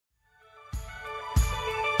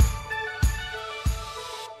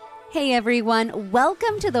Hey everyone,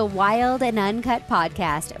 welcome to the Wild and Uncut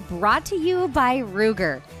podcast, brought to you by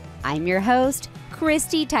Ruger. I'm your host,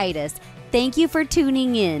 Kristy Titus. Thank you for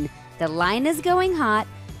tuning in. The line is going hot,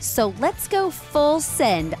 so let's go full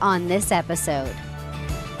send on this episode.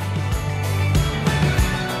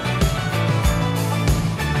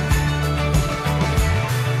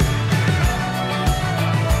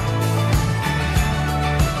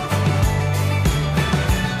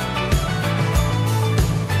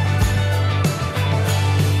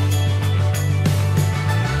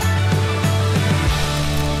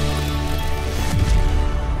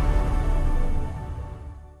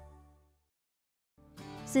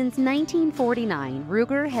 Since 1949,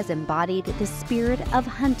 Ruger has embodied the spirit of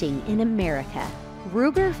hunting in America.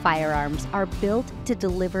 Ruger firearms are built to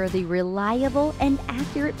deliver the reliable and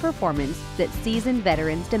accurate performance that seasoned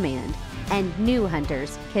veterans demand and new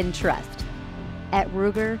hunters can trust. At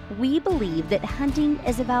Ruger, we believe that hunting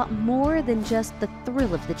is about more than just the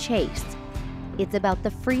thrill of the chase. It's about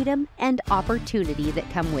the freedom and opportunity that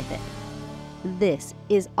come with it. This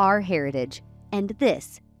is our heritage, and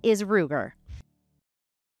this is Ruger.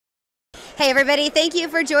 Hey everybody, thank you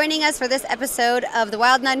for joining us for this episode of the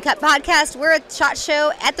Wild and Uncut podcast. We're at SHOT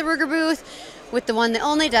Show at the Ruger booth with the one, the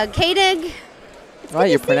only Doug Koenig. Right,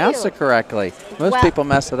 you pronounced it correctly. Most people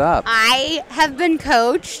mess it up. I have been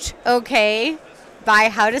coached, by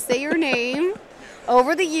how to say your name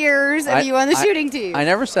over the years of you on the shooting team. I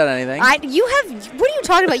never said anything. What are you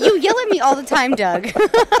talking about? You yell at me all the time, Doug.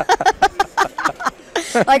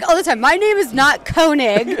 Like all the time. My name is not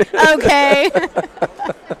Koenig, okay?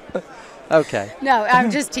 Okay. No, I'm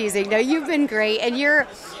just teasing. No, you've been great, and you're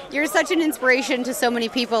such an inspiration to so many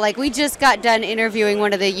people. Like, we just got done interviewing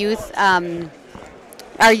one of the youth, our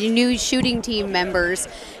new shooting team members,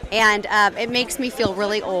 and it makes me feel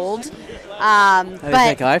really old. How do you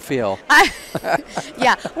think I feel?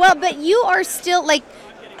 Yeah. Well, but you are still, like,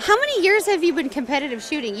 how many years have you been competitive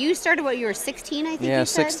shooting? You started, you were 16, I think Yeah, you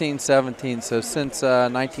said? 16, 17, so since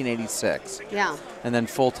 1986. Yeah. And then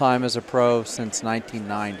full-time as a pro since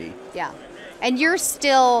 1990. Yeah. And you're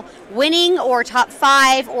still winning or top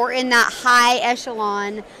 5 or in that high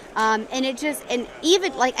echelon. And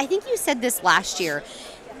even, like, I think you said this last year,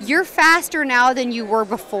 you're faster now than you were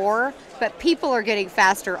before, but people are getting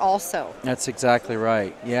faster also. That's exactly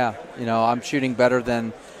right. Yeah. I'm shooting better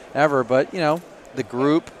than ever, but,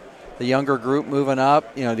 the younger group moving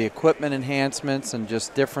up, the equipment enhancements and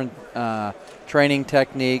just different training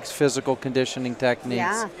techniques, physical conditioning techniques.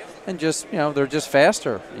 Yeah. And just, they're just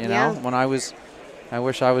faster, Yeah. I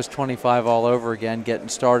wish I was 25 all over again, getting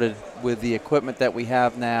started with the equipment that we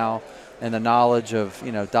have now and the knowledge of,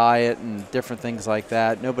 diet and different things like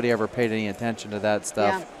that. Nobody ever paid any attention to that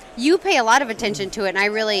stuff. Yeah. You pay a lot of attention to it, and I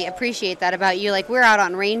really appreciate that about you. Like, we're out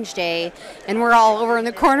on range day, and we're all over in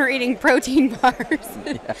the corner eating protein bars,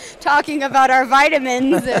 talking about our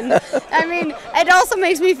vitamins. And I mean, it also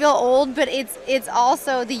makes me feel old, but it's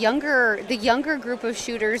also the younger group of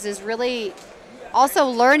shooters is really also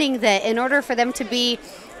learning that in order for them to be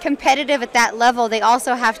competitive at that level, they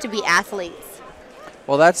also have to be athletes.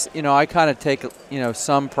 Well, that's, I kind of take,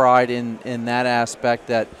 some pride in that aspect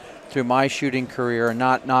that through my shooting career, and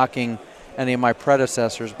not knocking any of my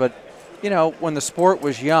predecessors, but, when the sport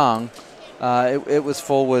was young, it was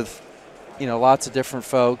full with, lots of different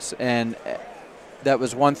folks, and that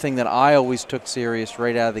was one thing that I always took serious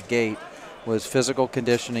right out of the gate was physical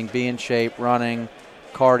conditioning, be in shape, running,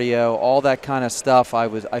 cardio, all that kind of stuff.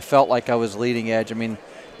 I felt like I was leading edge. I mean,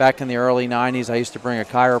 back in the early 90s, I used to bring a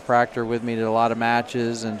chiropractor with me to a lot of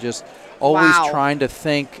matches and just always trying to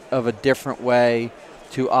think of a different way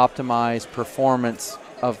to optimize performance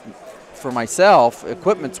for myself.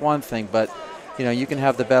 Equipment's one thing, but you can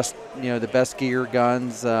have the best gear,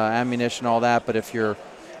 guns, ammunition, all that, but if you're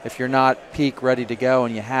not peak ready to go,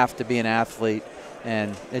 and you have to be an athlete,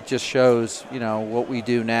 and it just shows what we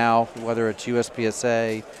do now, whether it's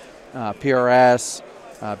USPSA, PRS,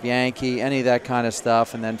 Bianchi, any of that kind of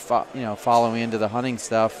stuff, and then following into the hunting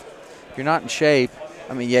stuff. If you're not in shape,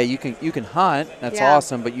 I mean, yeah, you can hunt, that's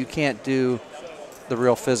awesome, but you can't do the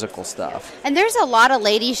real physical stuff. And there's a lot of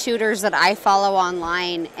lady shooters that I follow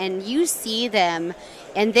online, and you see them,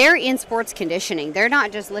 and they're in sports conditioning. They're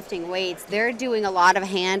not just lifting weights. They're doing a lot of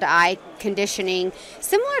hand-eye conditioning,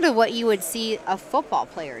 similar to what you would see a football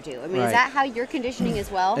player do. I mean, Is that how you're conditioning as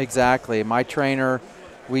well? Exactly. My trainer,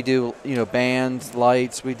 we do, bands,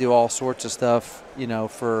 lights, we do all sorts of stuff,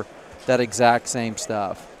 for that exact same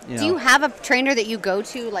stuff. Do you have a trainer that you go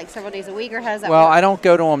to like several days a week, or how does that work? work? I don't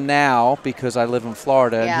go to him now because I live in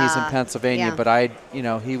Florida and he's in Pennsylvania, Yeah.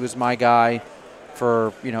 but he was my guy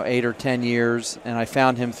for 8 or 10 years, and I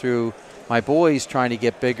found him through my boys trying to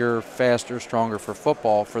get bigger, faster, stronger for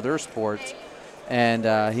football for their sports.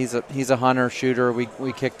 And he's a hunter shooter.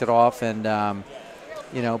 We kicked it off, and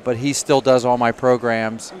but he still does all my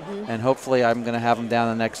programs, and hopefully I'm going to have him down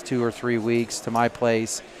the next 2 or 3 weeks to my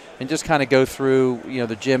place and just kind of go through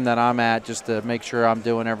the gym that I'm at just to make sure I'm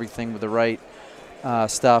doing everything with the right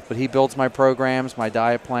stuff. But he builds my programs, my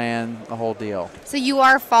diet plan, the whole deal. So you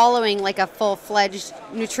are following like a full-fledged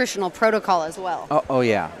nutritional protocol as well? Oh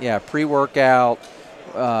yeah, pre-workout.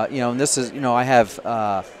 And this is I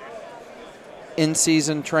have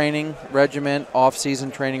in-season training regimen,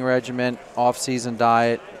 off-season training regimen, off-season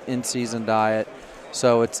diet, in-season diet.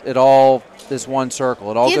 So it all is one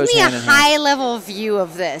circle. It all goes hand in hand. Give me a high-level view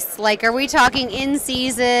of this. Like, are we talking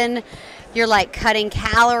in-season? You're like cutting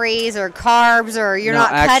calories or carbs, or you're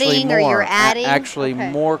not cutting, more, or you're adding?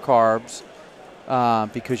 More carbs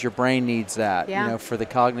because your brain needs that. Yeah. For the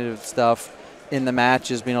cognitive stuff in the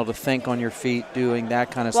matches, being able to think on your feet, doing that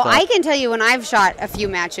kind of Well, stuff. I can tell you when I've shot a few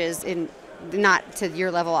matches not to your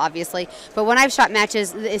level, obviously, but when I've shot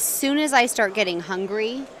matches, as soon as I start getting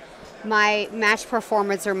hungry, my match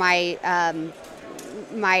performance or my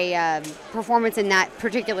performance in that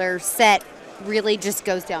particular set really just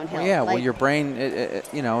goes downhill. Well, your brain,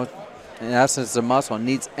 in essence, it's a muscle. It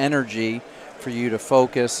needs energy for you to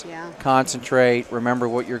focus, concentrate, remember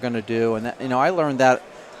what you're going to do. And that, I learned that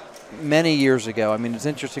many years ago. I mean, it's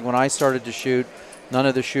interesting. When I started to shoot, none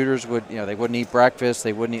of the shooters would, they wouldn't eat breakfast.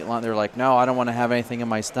 They wouldn't eat lunch. They're like, no, I don't want to have anything in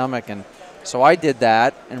my stomach. And so I did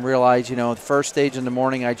that and realized, the first stage in the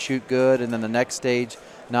morning I'd shoot good, and then the next stage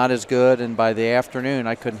not as good. And by the afternoon,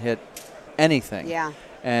 I couldn't hit anything. Yeah.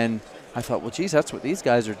 And I thought, well, geez, that's what these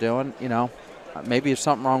guys are doing. Maybe there's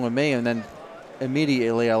something wrong with me. And then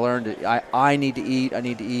immediately I learned that I need to eat. I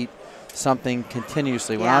need to eat something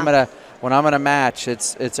continuously. When I'm at a match,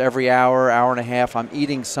 it's every hour and a half. I'm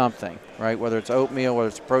eating something, right? Whether it's oatmeal, whether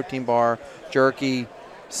it's a protein bar, jerky,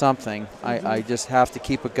 something. I just have to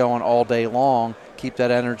keep it going all day long, keep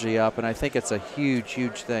that energy up, and I think it's a huge,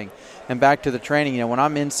 huge thing. And back to the training, when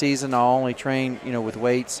I'm in season, I'll only train, with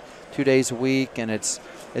weights 2 days a week, and it's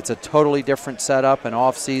a totally different setup. And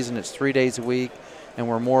off season, it's 3 days a week, and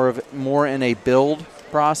we're more in a build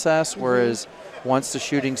process, whereas once the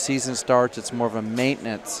shooting season starts, it's more of a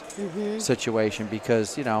maintenance situation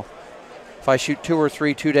because, if I shoot 2 or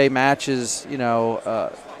 3 2-day matches,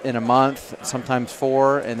 in a month, sometimes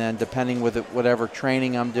 4, and then depending with whatever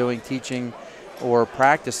training I'm doing, teaching or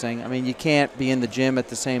practicing, I mean, you can't be in the gym at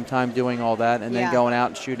the same time doing all that and then going out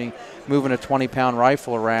and shooting, moving a 20-pound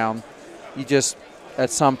rifle around. You just, at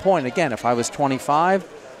some point, again, if I was 25,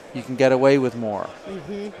 you can get away with more.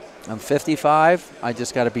 I'm 55, I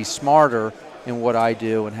just got to be smarter in what I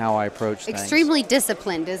do and how I approach things. Extremely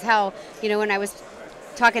disciplined is how, when I was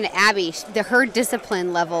talking to Abby, her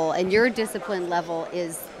discipline level and your discipline level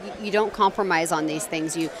is you don't compromise on these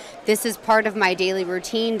things. This is part of my daily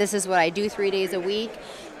routine. This is what I do 3 days a week.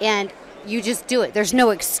 And you just do it. There's no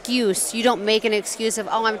excuse. You don't make an excuse of,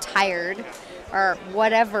 I'm tired or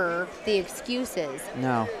whatever the excuse is.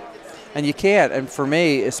 No. And you can't. And for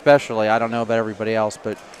me especially, I don't know about everybody else,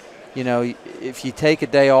 but if you take a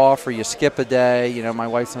day off or you skip a day, my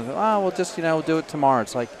wife says, we'll just, do it tomorrow.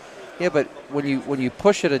 It's like, yeah, but when you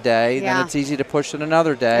push it a day, then it's easy to push it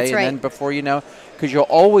another day. That's right. And then before you know, because you'll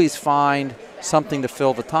always find something to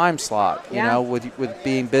fill the time slot, with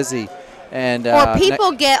being busy. And or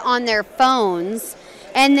people get on their phones,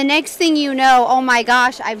 and the next thing you know, oh my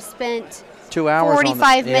gosh, I've spent 2 hours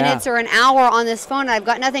 45 minutes or an hour on this phone, and I've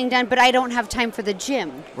got nothing done, but I don't have time for the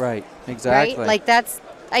gym. Right, exactly. Right? Like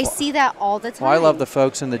I see that all the time. Well, I love the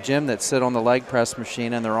folks in the gym that sit on the leg press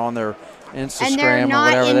machine and they're on their Instagram or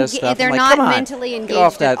whatever this stuff. They're not mentally engaged. Get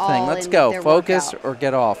off that at thing. all. Let's go. Focus workout. or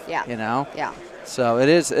get off. Yeah. Yeah. So it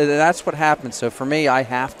is. That's what happens. So for me, I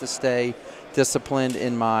have to stay disciplined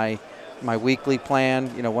in my weekly plan.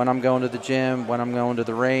 When I'm going to the gym, when I'm going to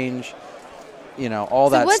the range. All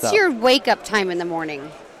that stuff. So what's your wake up time in the morning?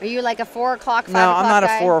 Are you like a 4 o'clock, 5 o'clock No, I'm not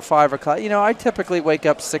guy? a 4 or 5 o'clock. I typically wake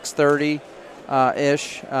up 6:30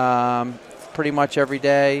 ish, pretty much every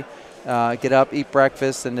day. Get up, eat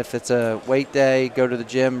breakfast, and if it's a weight day, go to the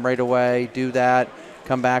gym right away, do that,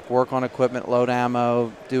 come back, work on equipment, load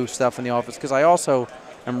ammo, do stuff in the office. Because I also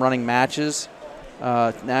am running matches,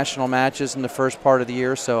 national matches in the first part of the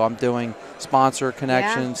year, so I'm doing sponsor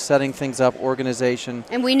connections, setting things up, organization.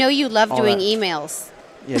 And we know you love doing emails.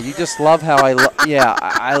 Yeah, you just love how I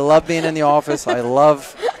love being in the office. I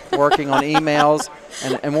love working on emails,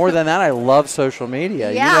 and more than that, I love social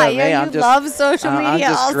media. Yeah, you know me. you love social media. I'm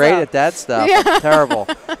just also great at that stuff. Yeah. I'm terrible.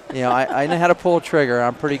 I know how to pull a trigger.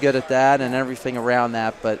 I'm pretty good at that and everything around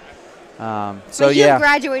that. But But you've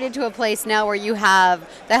graduated to a place now where you have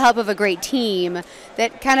the help of a great team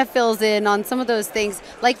that kind of fills in on some of those things.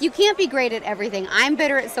 Like, you can't be great at everything. I'm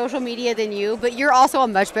better at social media than you, but you're also a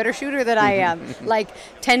much better shooter than I am, like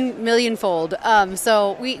 10 million fold.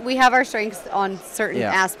 So we have our strengths on certain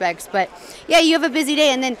aspects. But, yeah, you have a busy day.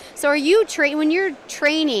 And then, so are you when you're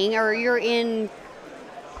training or you're in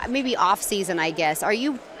maybe off season, I guess, are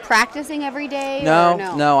you practicing every day?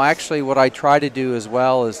 No. Actually, what I try to do as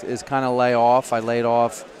well is kind of lay off. I laid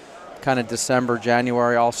off kind of December,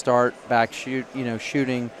 January. I'll start back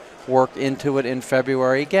shooting, work into it in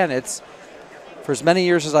February. Again, it's for as many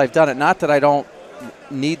years as I've done it. Not that I don't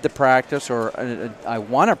need the practice or I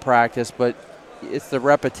want to practice, but it's the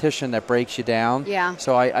repetition that breaks you down. Yeah.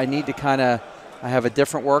 So I need to I have a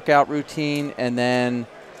different workout routine, and then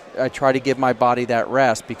I try to give my body that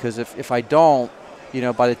rest, because if I don't,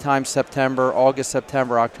 by the time August,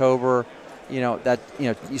 September, October,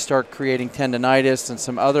 you start creating tendonitis and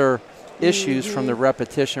some other issues from the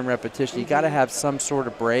repetition. You got to have some sort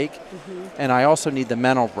of break, and I also need the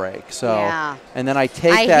mental break. So, and then I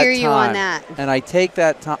take that hear time, you on that. and I take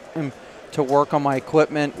that time to work on my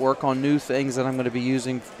equipment, work on new things that I'm going to be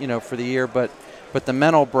using, for the year. But the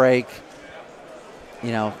mental break, be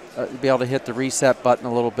able to hit the reset button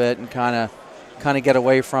a little bit and kind of get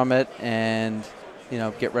away from it and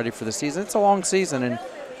get ready for the season. It's a long season, and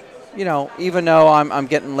even though I'm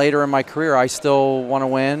getting later in my career, I still want to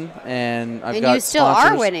win, and I've got you still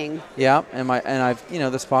sponsors. are winning. Yeah, and I've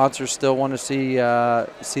the sponsors still want to see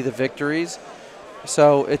the victories.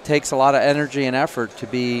 So it takes a lot of energy and effort to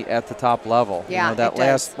be at the top level. Yeah, that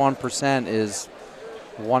last 1% is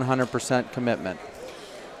 100% commitment.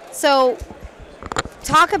 So,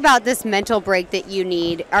 talk about this mental break that you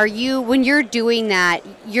need. When you're doing that,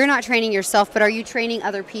 you're not training yourself, but are you training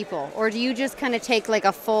other people? Or do you just kind of take like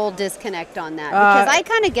a full disconnect on that? Because I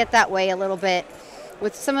kind of get that way a little bit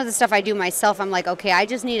with some of the stuff I do myself. I'm like, okay, I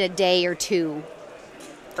just need a day or two,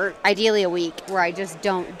 or ideally a week, where I just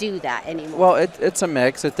don't do that anymore. Well, it's a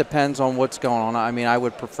mix. It depends on what's going on. I mean, I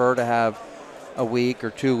would prefer to have a week or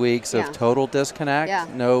 2 weeks of total disconnect. Yeah.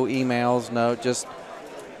 No emails, no just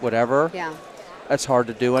whatever. Yeah. That's hard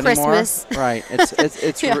to do anymore. Christmas. Right.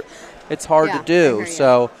 It's hard to do. I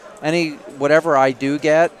So whatever I do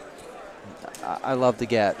get, I love to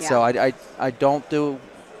get. Yeah. So I don't do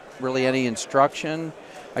really any instruction.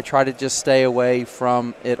 I try to just stay away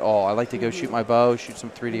from it all. I like to go shoot my bow, shoot some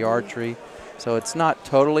 3D archery. So it's not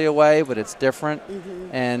totally away, but it's different.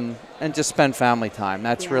 And just spend family time.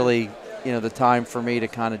 That's really, the time for me to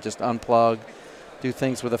kind of just unplug, do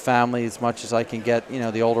things with the family as much as I can get,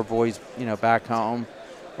 the older boys, back home,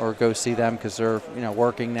 or go see them because they're,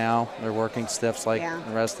 working now. They're working stiffs like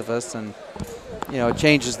the rest of us, and, it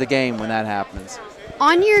changes the game when that happens.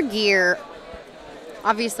 On your gear,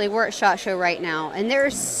 obviously we're at SHOT Show right now, and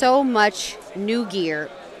there's so much new gear.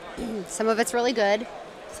 Some of it's really good,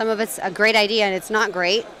 some of it's a great idea and it's not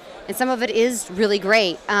great, and some of it is really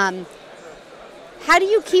great. How do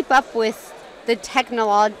you keep up with the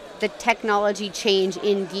technology change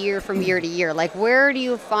in gear from year to year? Like, where do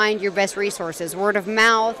you find your best resources? Word of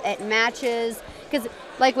mouth, at matches? Because,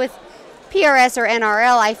 like with PRS or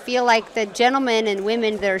NRL, I feel like the gentlemen and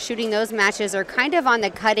women that are shooting those matches are kind of on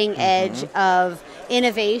the cutting edge of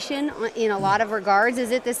innovation in a lot of regards.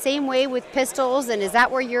 Is it the same way with pistols? And is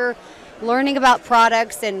that where you're learning about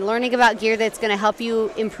products and learning about gear that's going to help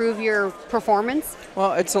you improve your performance?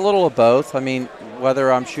 Well, it's a little of both. I mean,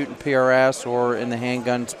 whether I'm shooting PRS or in the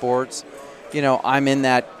handgun sports, I'm in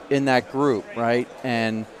that group, right?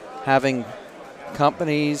 And having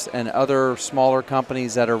companies and other smaller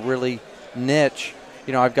companies that are really niche,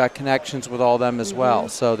 I've got connections with all them as well.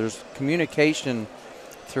 So there's communication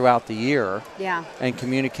throughout the year, and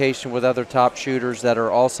communication with other top shooters that are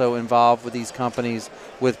also involved with these companies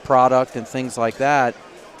with product and things like that.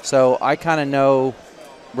 So I kind of know,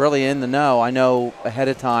 really in the know. I know ahead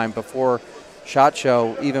of time before SHOT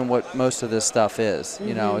Show even what most of this stuff is.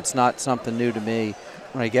 It's not something new to me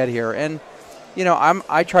when I get here. And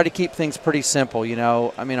I try to keep things pretty simple.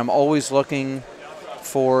 I'm always looking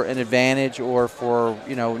for an advantage or for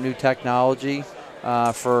new technology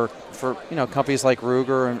for companies like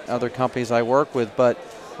Ruger and other companies I work with. But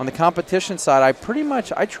on the competition side,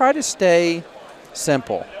 I try to stay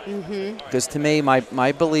simple, because to me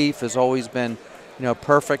my belief has always been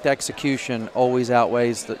perfect execution always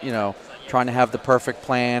outweighs the trying to have the perfect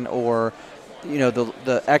plan or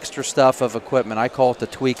the extra stuff of equipment. I call it the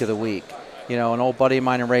tweak of the week. You know, an old buddy of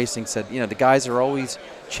mine in racing said, you know, the guys are always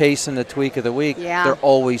chasing the tweak of the week. Yeah. They're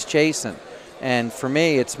always chasing. And for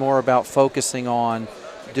me, it's more about focusing on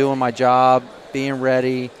doing my job, being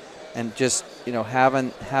ready, and just, you know,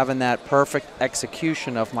 having that perfect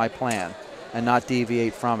execution of my plan and not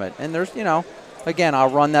deviate from it. And there's, you know, again,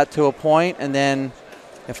 I'll run that to a point, and then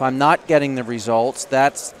if I'm not getting the results,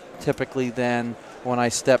 that's typically then when I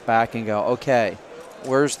step back and go, okay,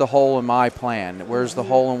 where's the hole in my plan? Where's the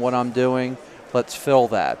hole in what I'm doing? Let's fill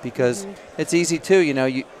that, because it's easy too. You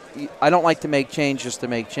know, I don't like to make change just to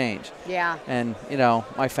make change. Yeah. And, you know,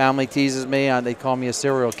 my family teases me. They call me a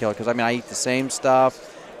serial killer because, I mean, I eat the same stuff.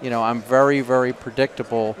 You know, I'm very, very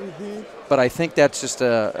predictable. But I think that's just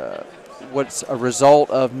what's a result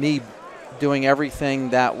of me doing everything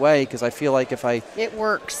that way, because I feel like if I... It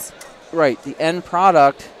works. Right. The end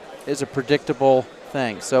product is a predictable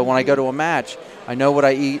thing. So when I go to a match, I know what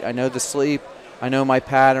I eat, I know the sleep, I know my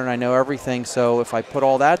pattern, I know everything. So if I put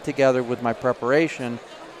all that together with my preparation,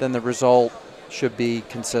 then the result should be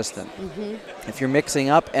consistent. If you're mixing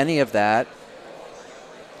up any of that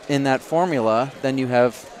in that formula, then you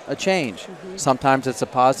have a change. Sometimes it's a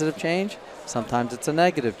positive change, sometimes it's a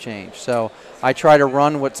negative change. So I try to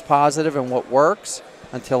run what's positive and what works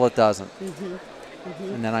until it doesn't.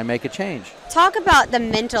 And then I make a change. Talk about the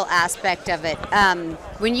mental aspect of it.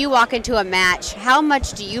 When you walk into a match, how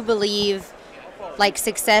much do you believe like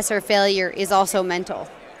success or failure is also mental?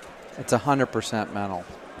 It's 100% mental.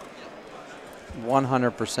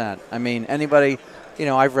 100%. I mean, anybody, you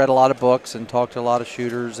know, I've read a lot of books and talked to a lot of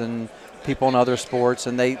shooters and people in other sports,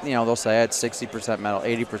 and they, you know, they'll say it's 60% mental,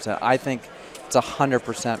 80%. I think it's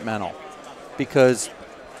 100% mental, because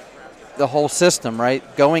the whole system, right?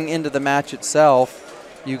 Going into the match itself,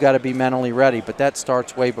 you got to be mentally ready, but that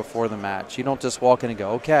starts way before the match. You don't just walk in and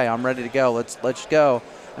go, okay, I'm ready to go. Let's go.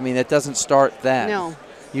 I mean, it doesn't start then. No.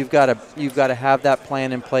 You've got to have that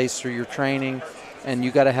plan in place through your training, and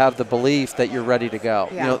you got to have the belief that you're ready to go.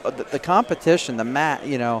 Yeah. You know, the competition, the mat,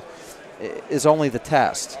 you know, is only the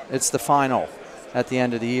test. It's the final at the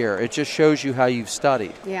end of the year. It just shows you how you've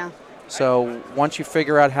studied. Yeah. So once you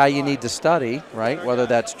figure out how you need to study, right, whether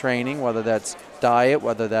that's training, whether that's diet,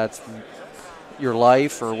 whether that's your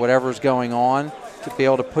life or whatever's going on, to be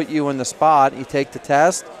able to put you in the spot, you take the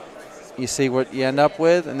test, you see what you end up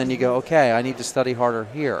with, and then you go, okay, I need to study harder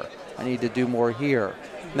here. I need to do more here.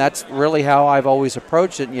 And that's really how I've always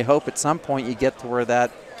approached it, and you hope at some point you get to where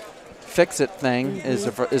that fix-it thing is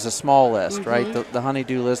a small list, right? The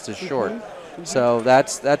honey-do list is short. So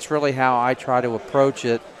that's really how I try to approach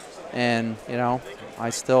it. And, you know,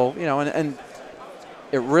 I still, you know, and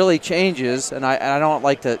it really changes, and I don't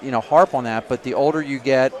like to, you know, harp on that, but the older you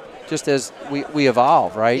get, just as we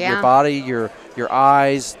evolve, right? Yeah. Your body, your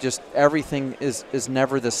eyes, just everything is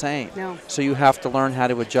never the same. No. So you have to learn how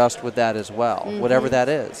to adjust with that as well, whatever that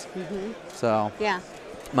is. So Yeah.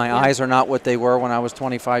 my eyes are not what they were when I was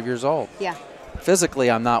 25 years old. Yeah. Physically,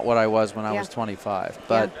 I'm not what I was when I was 25,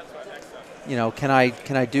 but you know, can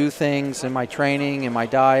I do things in my training, in my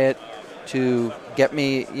diet, to get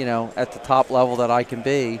me, you know, at the top level that I can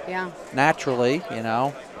be? Yeah. Naturally, you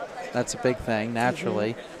know, that's a big thing.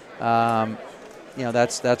 Naturally, you know,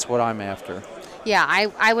 that's what I'm after. Yeah,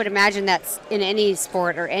 I would imagine that's in any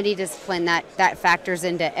sport or any discipline that factors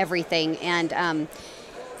into everything. And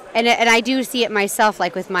I do see it myself,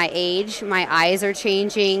 like with my age, my eyes are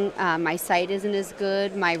changing, my sight isn't as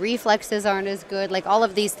good, my reflexes aren't as good, like all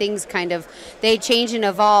of these things kind of, they change and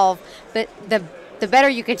evolve, but the better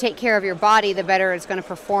you can take care of your body, the better it's going to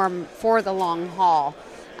perform for the long haul.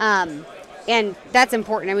 And that's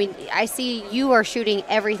important. I mean, I see you are shooting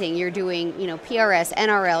everything. You're doing, you know, PRS,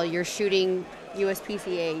 NRL, you're shooting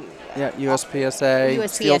USPCA. Yeah, USPSA,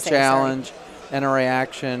 Steel Challenge. NRA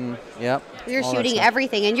action, yep. You're shooting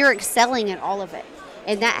everything, and you're excelling at all of it.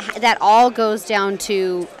 And that all goes down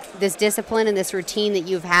to this discipline and this routine that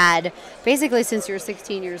you've had basically since you were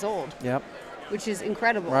 16 years old. Yep. Which is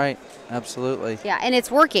incredible. Right, absolutely. Yeah, and it's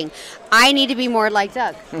working. I need to be more like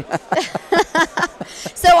Doug.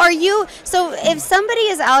 So if somebody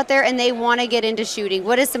is out there and they want to get into shooting,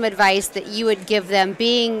 what is some advice that you would give them,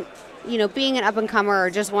 being an up-and-comer or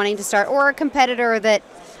just wanting to start, or a competitor that,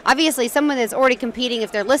 obviously someone that's already competing,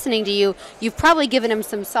 if they're listening to you, you've probably given them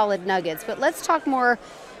some solid nuggets. But let's talk more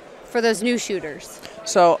for those new shooters.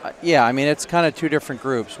 So, yeah, I mean, it's kind of two different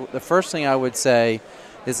groups. The first thing I would say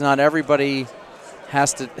is not everybody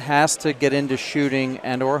has to get into shooting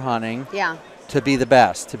and or hunting to be the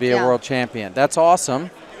best, to be a world champion. That's awesome,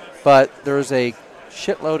 but there's a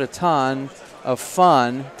shitload, a ton of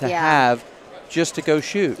fun to have just to go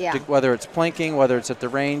shoot, whether it's plinking, whether it's at the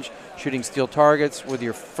range, shooting steel targets with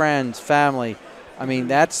your friends, family, I mean,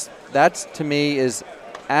 that's to me is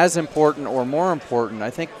as important or more important. I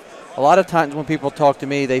think a lot of times when people talk to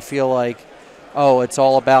me, they feel like, oh, it's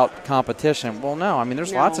all about competition. Well, no. I mean,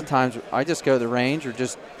 there's lots of times I just go to the range or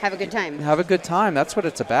just have a good time. Have a good time. That's what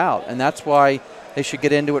it's about, and that's why they should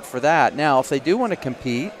get into it for that. Now, if they do want to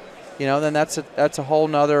compete, you know, then that's a whole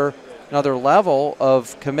another level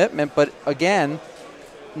of commitment. But again,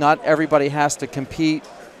 not everybody has to compete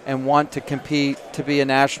and want to compete to be a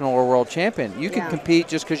national or world champion. You can compete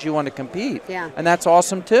just because you want to compete. Yeah. And that's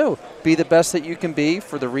awesome too. Be the best that you can be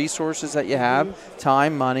for the resources that you have,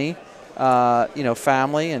 time, money, you know,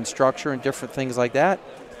 family and structure and different things like that.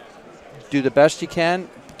 Do the best you can.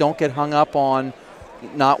 Don't get hung up on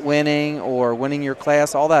not winning or winning your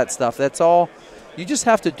class, all that stuff. That's all. You just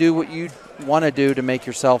have to do what you want to do to make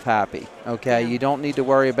yourself happy, okay? You don't need to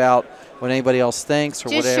worry about what anybody else thinks or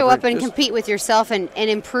just whatever. Show up and compete with yourself and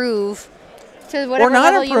improve to whatever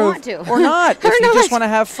level you want to. Or not, if you just want to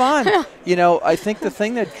have fun. You know, I think the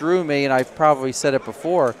thing that drew me, and I've probably said it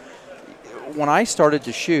before, when I started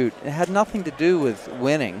to shoot, it had nothing to do with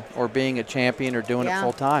winning or being a champion or doing it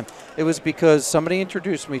full time. It was because somebody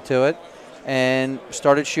introduced me to it and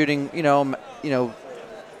started shooting, you know,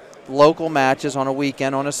 local matches on a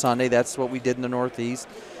weekend, on a Sunday. That's what we did in the Northeast.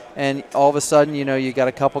 And all of a sudden, you know, you got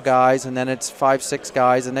a couple guys, and then it's 5, 6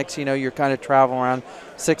 guys. The next, you know, you're kind of traveling around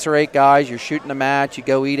 6 or 8 guys. You're shooting a match. You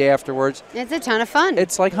go eat afterwards. It's a ton of fun.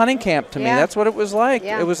 It's like hunting camp to me. That's what it was like.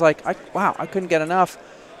 It was like, wow, I couldn't get enough.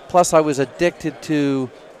 Plus, I was addicted to,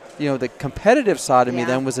 you know, the competitive side of me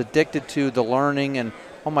then was addicted to the learning and,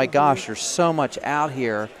 oh, my gosh, there's so much out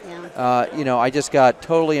here. You know, I just got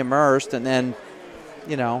totally immersed, and then,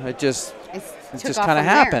 you know, it just kind of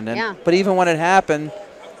happened. But even when it happened,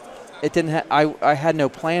 it didn't. I had no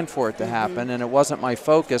plan for it to happen, and it wasn't my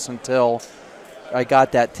focus until I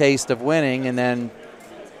got that taste of winning, and then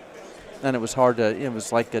it was hard to. It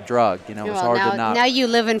was like a drug, you know. It was hard to not. Now you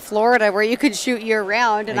live in Florida, where you could shoot year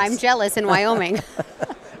round, and I'm jealous in Wyoming.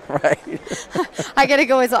 Right. I gotta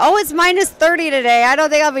go. It's minus 30 today. I don't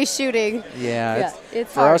think I'll be shooting. Yeah.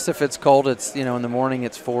 It's for hard. us, if it's cold, it's, you know, in the morning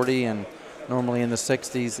it's 40 and normally in the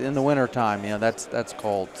 60s in the wintertime. You know, that's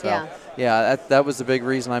cold. So that was the big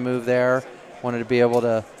reason I moved there. Wanted to be able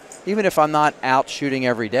to, even if I'm not out shooting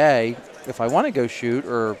every day, if I want to go shoot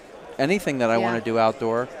or anything that I want to do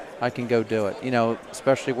outdoor, I can go do it. You know,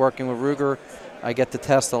 especially working with Ruger, I get to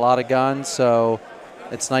test a lot of guns, so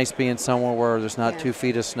it's nice being somewhere where there's not 2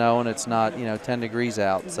 feet of snow and it's not, you know, 10 degrees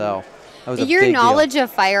out. So that was a big deal. Your knowledge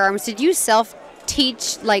of firearms, did you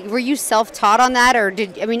self-teach, like, were you self-taught on that, or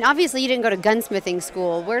I mean, obviously you didn't go to gunsmithing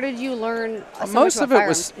school. Where did you learn so Most much of about it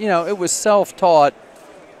was, you know, it was self-taught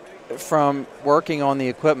from working on the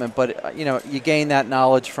equipment, but, you know, you gain that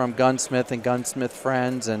knowledge from gunsmith and gunsmith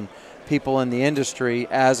friends and people in the industry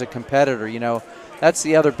as a competitor. You know, that's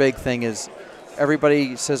the other big thing is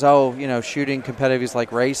everybody says, oh, you know, shooting competitive is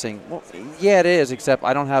like racing. Well, yeah, it is, except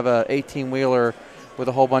I don't have a 18-wheeler with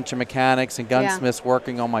a whole bunch of mechanics and gunsmiths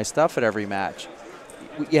working on my stuff at every match.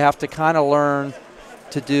 You have to kind of learn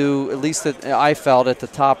to do, at least I felt at the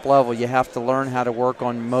top level, you have to learn how to work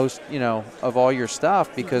on most, you know, of all your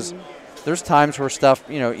stuff, because there's times where stuff,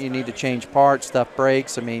 you know, you need to change parts, stuff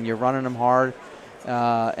breaks. I mean, you're running them hard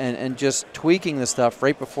and just tweaking the stuff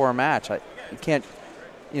right before a match. You can't,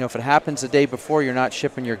 you know, if it happens the day before, you're not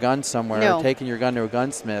shipping your gun somewhere or taking your gun to a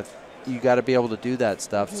gunsmith. You got to be able to do that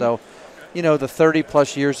stuff. So, you know, the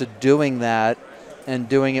 30-plus years of doing that and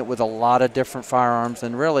doing it with a lot of different firearms,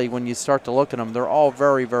 and really when you start to look at them, they're all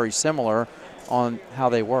very, very similar on how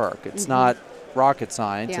they work. It's not rocket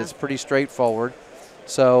science. It's pretty straightforward.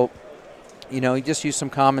 So, you know, you just use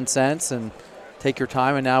some common sense and take your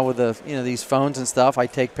time. And now with the, you know, these phones and stuff, I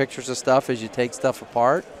take pictures of stuff as you take stuff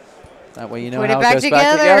apart. That way you know how it goes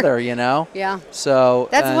back together, you know? Yeah. So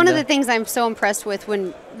that's one of the things I'm so impressed with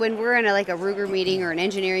when we're in a Ruger meeting or an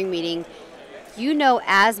engineering meeting. You know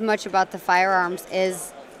as much about the firearms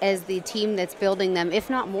as the team that's building them, if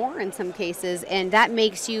not more in some cases, and that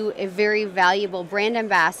makes you a very valuable brand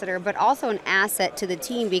ambassador, but also an asset to the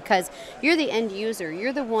team, because you're the end user.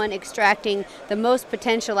 You're the one extracting the most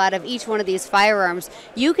potential out of each one of these firearms.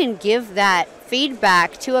 You can give that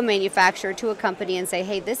feedback to a manufacturer, to a company, and say,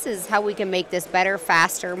 hey, this is how we can make this better,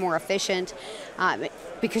 faster, more efficient,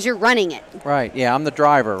 because you're running it. Right, yeah, I'm the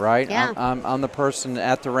driver, right? Yeah. I'm the person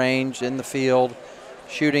at the range, in the field,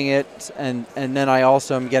 shooting it, and then I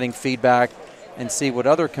also am getting feedback and see what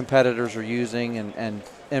other competitors are using and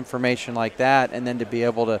information like that, and then to be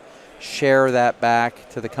able to share that back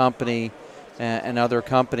to the company and other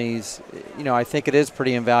companies, I think it is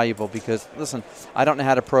pretty invaluable because, listen, I don't know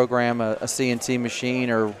how to program a CNC machine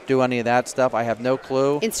or do any of that stuff. I have no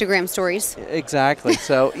clue. Instagram stories. Exactly.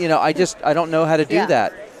 So, I don't know how to do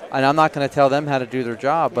that. And I'm not going to tell them how to do their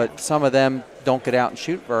job, but some of them don't get out and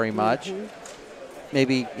shoot very much.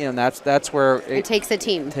 Maybe, that's where it takes a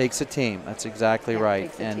team. Takes a team. That's exactly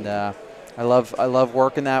right. And I love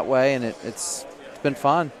working that way, and it's been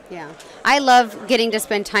fun. Yeah. I love getting to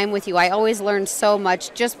spend time with you. I always learn so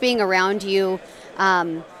much just being around you.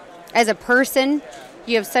 As a person,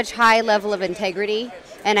 you have such high level of integrity,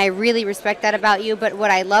 and I really respect that about you. But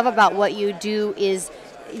what I love about what you do is,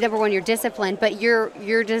 number one, your discipline, but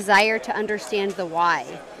your desire to understand the why.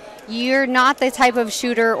 You're not the type of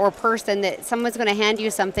shooter or person that someone's going to hand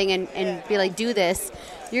you something and be like, do this.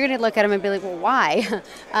 You're going to look at them and be like, well, why?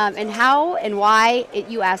 And how and why.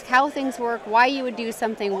 You ask how things work, why you would do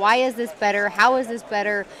something, why is this better, how is this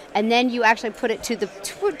better, and then you actually put it to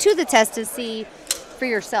the test to see for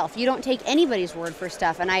yourself. You don't take anybody's word for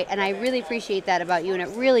stuff, and I really appreciate that about you, and it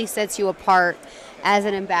really sets you apart as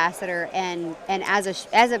an ambassador and as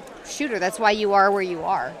a shooter. That's why you are where you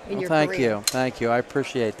are in your career. Thank you. I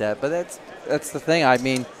appreciate that. But that's the thing. I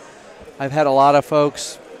mean, I've had a lot of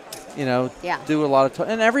folks, do a lot of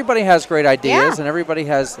and everybody has great ideas and everybody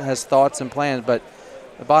has thoughts and plans. But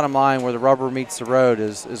the bottom line, where the rubber meets the road,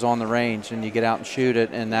 is on the range, and you get out and shoot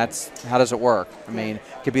it. And that's how does it work? I mean,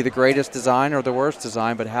 it could be the greatest design or the worst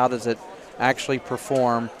design, but how does it actually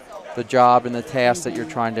perform the job and the task that you're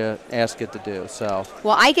trying to ask it to do? So,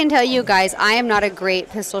 well, I can tell you guys, I am not a great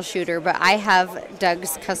pistol shooter, but I have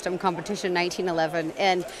Doug's custom competition 1911,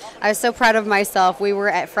 and I was so proud of myself. We were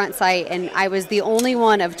at Front Sight, and I was the only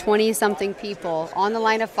one of 20-something people on the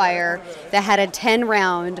line of fire that had a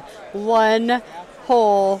 10-round,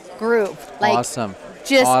 one-hole group. Awesome.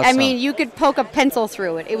 I mean, you could poke a pencil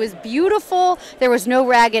through it. It was beautiful. There was no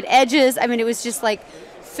ragged edges. I mean, it was just like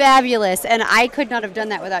fabulous, and I could not have done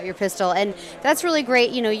that without your pistol, and that's really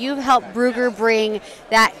great. You've helped Ruger bring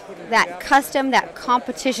that custom, that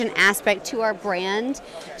competition aspect to our brand,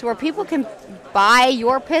 to where people can buy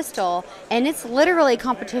your pistol, and it's literally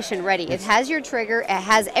competition ready. It has your trigger, it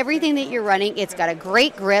has everything that you're running, it's got a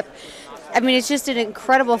great grip. I mean, it's just an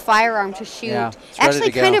incredible firearm to shoot. Yeah,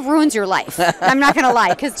 actually kind of ruins your life. I'm not going to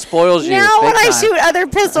lie. Cause spoils you. Now when time. I shoot other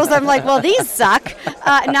pistols, I'm like, well, these suck.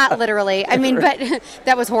 Not literally. I mean, but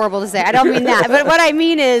that was horrible to say. I don't mean that. But what I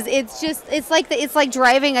mean is it's like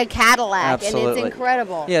driving a Cadillac. Absolutely. And it's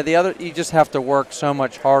incredible. Yeah, you just have to work so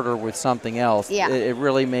much harder with something else. Yeah. It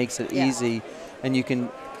really makes it easy. And you can,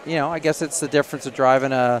 I guess it's the difference of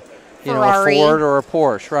driving a Ford or a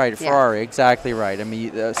Porsche, right? A Ferrari, exactly right. I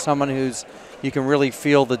mean, someone you can really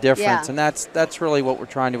feel the difference, and that's really what we're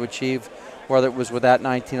trying to achieve. Whether it was with that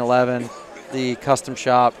 1911, the custom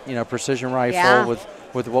shop, precision rifle,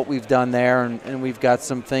 with what we've done there, and we've got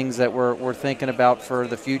some things that we're thinking about for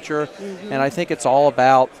the future. And I think it's all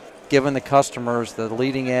about giving the customers the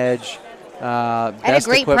leading edge, best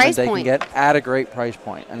equipment they can get at a great price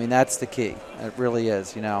point. I mean, that's the key. It really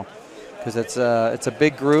is, because it's a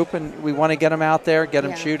big group, and we want to get them out there, get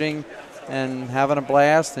them shooting and having a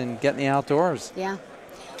blast and getting the outdoors. Yeah.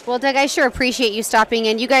 Well, Doug, I sure appreciate you stopping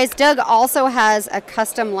in. You guys, Doug also has a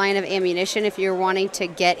custom line of ammunition if you're wanting to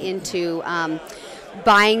get into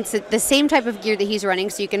buying the same type of gear that he's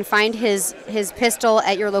running. So you can find his pistol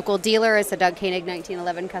at your local dealer. It's a Doug Koenig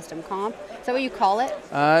 1911 custom comp. Is that what you call it?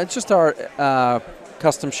 It's just our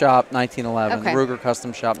Custom Shop 1911, Ruger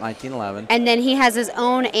Custom Shop 1911. And then he has his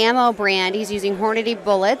own ammo brand. He's using Hornady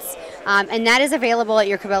bullets, and that is available at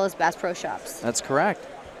your Cabela's Bass Pro Shops. That's correct.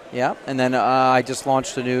 Yeah, and then I just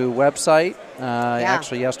launched a new website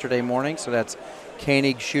actually yesterday morning, so that's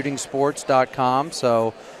KoenigShootingSports.com.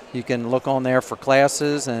 So you can look on there for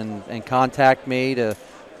classes and contact me to,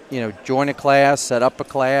 join a class, set up a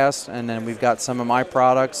class, and then we've got some of my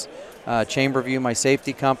products. Chamberview, my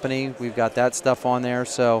safety company, we've got that stuff on there.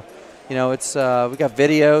 So, it's we got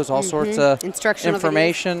videos, all sorts of instructional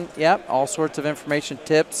information. Videos. Yep, all sorts of information,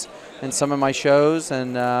 tips, and some of my shows,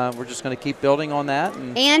 and we're just going to keep building on that.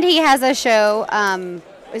 And he has a show.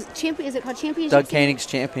 Is it called Championship? Doug Koenig's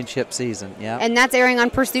Championship Season, yeah. And that's airing on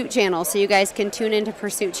Pursuit Channel, so you guys can tune into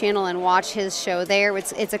Pursuit Channel and watch his show there.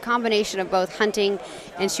 It's a combination of both hunting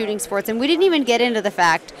and shooting sports. And we didn't even get into the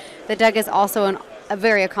fact that Doug is also a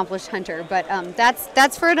very accomplished hunter, but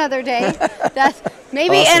that's for another day.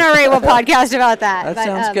 Maybe Awesome. NRA will podcast about that. That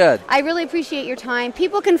sounds good. I really appreciate your time.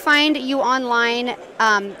 People can find you online.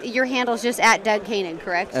 Your handle's just at Doug Koenig,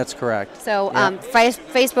 correct? That's correct. So Yep.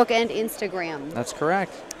 Facebook and Instagram. That's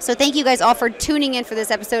correct. So thank you guys all for tuning in for this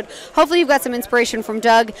episode. Hopefully you've got some inspiration from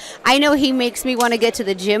Doug. I know he makes me want to get to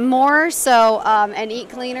the gym more, so and eat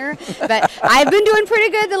cleaner. But I've been doing pretty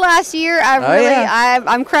good the last year.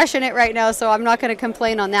 I'm crushing it right now, so I'm not going to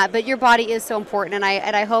complain on that. But your body is so important, and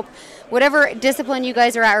I hope whatever discipline you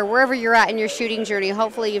guys are at or wherever you're at in your shooting journey,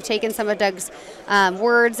 hopefully you've taken some of Doug's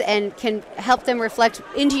words and can help them reflect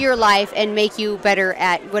into your life and make you better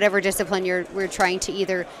at whatever discipline we're trying to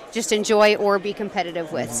either just enjoy or be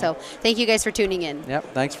competitive with. So thank you guys for tuning in.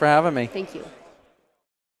 Yep. Thanks for having me. Thank you.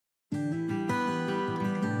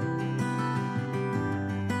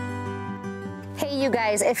 Hey, you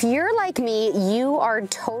guys, if you're like me, you are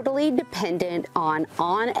totally dependent on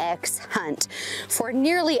OnX Hunt for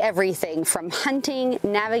nearly everything from hunting,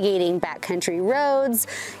 navigating backcountry roads,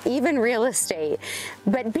 even real estate.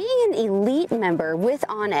 But being an elite member with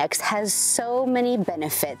OnX has so many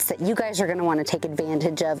benefits that you guys are going to want to take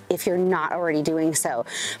advantage of if you're not already doing so.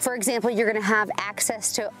 For example, you're going to have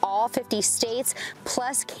access to all 50 states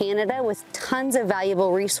plus Canada with tons of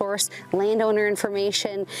valuable resource, landowner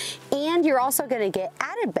information, and you're also going to get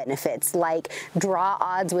added benefits like draw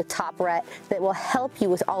odds with Top Rut that will help you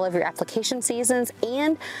with all of your application seasons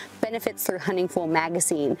and benefits through Hunting Fool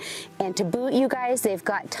magazine. And to boot, you guys, they've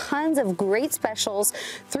got tons of great specials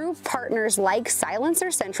through partners like Silencer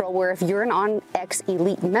Central, where if you're an OnX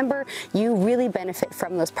Elite member, you really benefit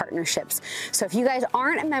from those partnerships. So if you guys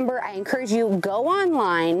aren't a member, I encourage you, go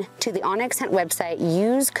online to the OnX Hunt website,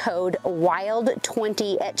 use code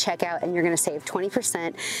WILD20 at checkout, and you're going to save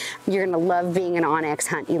 20%. You're going to love being an OnX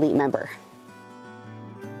Hunt Elite member.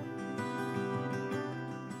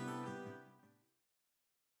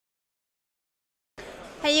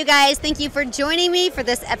 Hey, you guys, thank you for joining me for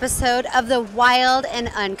this episode of the Wild and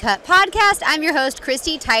Uncut podcast. I'm your host,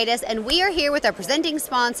 Kristy Titus, and we are here with our presenting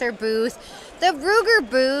sponsor booth, the Ruger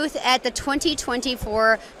booth at the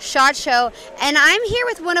 2024 SHOT Show. And I'm here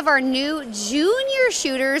with one of our new junior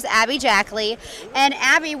shooters, Abby Jackley. And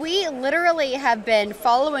Abby, we literally have been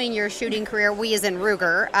following your shooting career, we as in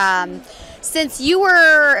Ruger, since you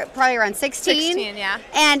were probably around 16. 16, yeah.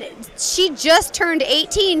 And she just turned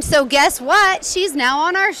 18, so guess what? She's now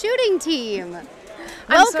on our shooting team.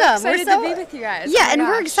 Welcome. I'm so excited to be with you guys. Yeah, oh and gosh.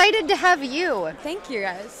 we're excited to have you. Thank you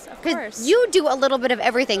guys, of Because course. you do a little bit of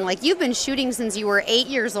everything. Like, you've been shooting since you were 8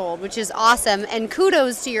 years old, which is awesome. And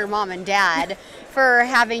kudos to your mom and dad for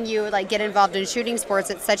having you like get involved in shooting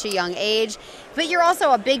sports at such a young age. But you're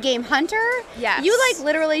also a big game hunter. Yes. You like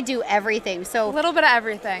literally do everything. a So little bit of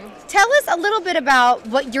everything. tell us a little bit about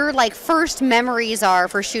what your like first memories are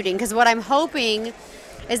for shooting. Because what I'm hoping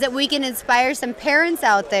is that we can inspire some parents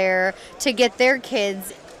out there to get their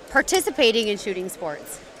kids participating in shooting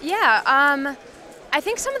sports. Yeah, I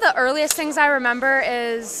think some of the earliest things I remember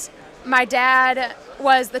is my dad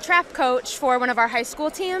was the trap coach for one of our high school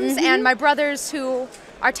teams, and my brothers, who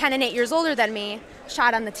are 10 and 8 years older than me,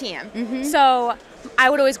 shot on the team. So I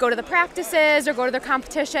would always go to the practices or go to their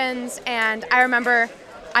competitions, and I remember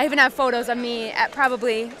I even have photos of me at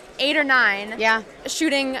probably 8 or 9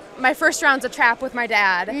 shooting my first rounds of trap with my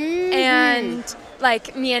dad, and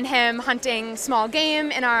like me and him hunting small game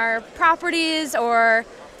in our properties, or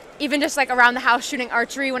even just like around the house shooting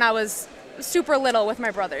archery when I was super little with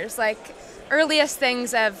my brothers. Like earliest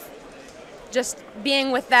things of just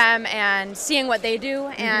being with them and seeing what they do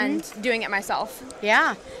and doing it myself.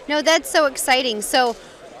 Yeah. No, that's so exciting. So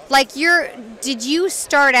like did you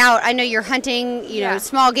start out, I know you're hunting, you know,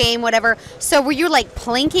 small game, whatever. So were you like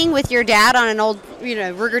plinking with your dad on an old,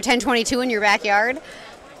 Ruger 1022 in your backyard?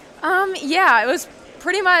 Yeah, it was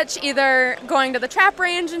pretty much either going to the trap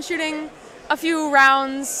range and shooting a few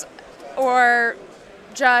rounds, or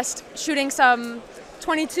just shooting some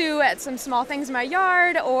 22 at some small things in my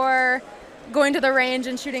yard, or going to the range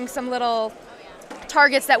and shooting some little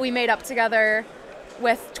targets that we made up together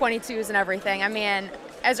with 22s and everything. I mean,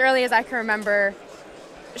 as early as I can remember,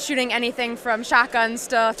 shooting anything from shotguns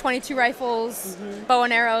to 22 rifles, bow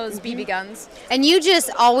and arrows, BB guns. And you just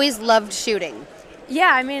always loved shooting?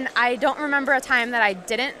 Yeah, I mean, I don't remember a time that I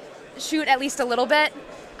didn't shoot at least a little bit.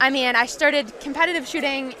 I mean, I started competitive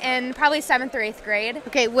shooting in probably 7th or 8th grade.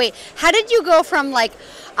 Okay, wait. How did you go from like,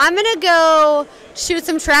 I'm going to go shoot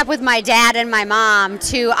some trap with my dad and my mom,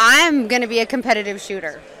 to I'm going to be a competitive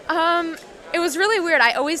shooter? It was really weird.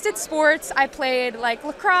 I always did sports. I played like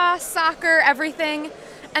lacrosse, soccer, everything.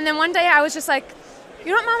 And then one day I was just like, you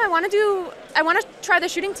know what, Mom, I want to try the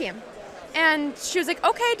shooting team. And she was like,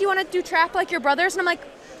 okay, do you want to do trap like your brothers? And I'm like,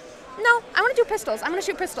 no, I want to do pistols. I'm going to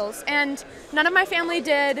shoot pistols. And none of my family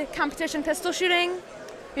did competition pistol shooting.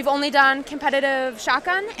 We've only done competitive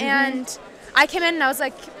shotgun. And I came in and I was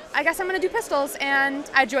like, I guess I'm going to do pistols. And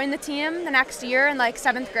I joined the team the next year in like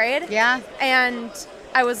 7th grade. Yeah. And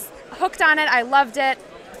I was hooked on it. I loved it.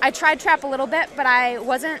 I tried trap a little bit, but I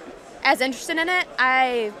wasn't as interested in it.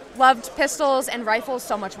 I loved pistols and rifles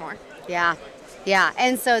so much more. Yeah. Yeah.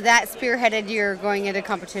 And so that spearheaded your going into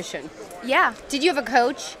competition. Yeah. Did you have a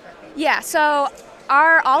coach? Yeah. So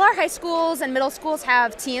all our high schools and middle schools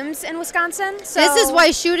have teams in Wisconsin. So This is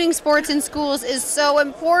why shooting sports in schools is so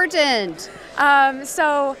important.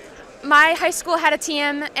 So my high school had a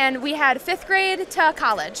team, and we had 5th grade to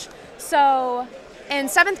college. So in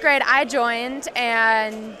 7th grade, I joined,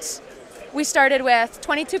 and we started with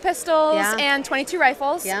 22 pistols and 22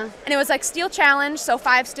 rifles. Yeah. And it was like steel challenge, so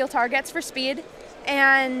 5 steel targets for speed.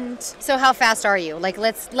 And So how fast are you? Like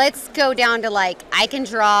let's go down to like I can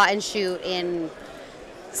draw and shoot in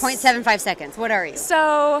 0.75 seconds. What are you?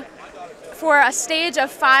 so for a stage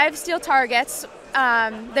of 5 steel targets,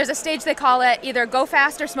 there's a stage they call it either go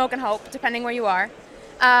fast or smoke and hope, depending where you are.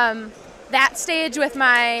 That stage with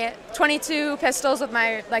my 22 pistols with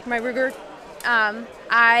my Ruger,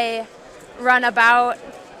 I run about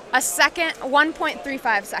a second,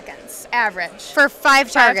 1.35 seconds average. For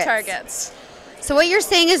 5 targets. 5 targets. So what you're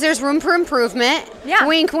saying is there's room for improvement. Yeah.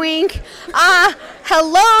 Wink, wink.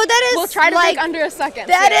 Hello, that is We'll try to like, make under a second.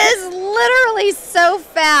 that is literally so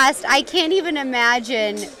fast. I can't even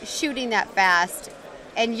imagine shooting that fast.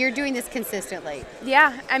 And you're doing this consistently.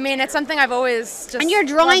 Yeah, I mean, it's something I've always just And you're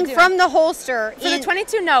drawing loved doing. from the holster. For the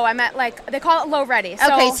 22, no, I'm at like, they call it low ready.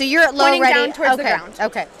 Okay, so you're at low pointing ready. down towards the Okay, ground.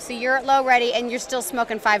 okay. So you're at low ready and you're still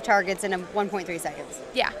smoking 5 targets in 1.3 seconds.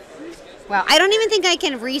 Yeah. Wow, I don't even think I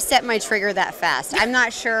can reset my trigger that fast. I'm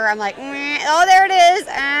not sure. I'm like, oh, there it is.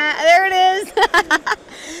 There it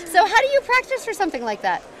is. So how do you practice for something like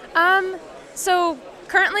that? So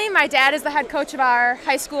currently my dad is the head coach of our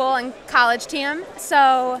high school and college team.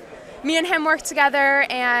 So me and him work together,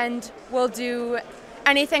 and we'll do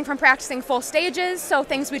anything from practicing full stages, so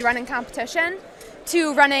things we'd run in competition,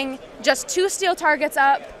 to running just 2 steel targets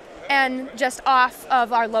up and just off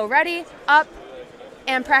of our low ready, up,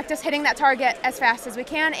 and practice hitting that target as fast as we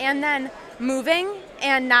can, and then moving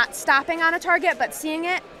and not stopping on a target, but seeing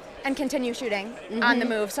it and continue shooting on the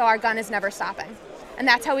move, so our gun is never stopping. And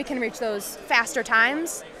that's how we can reach those faster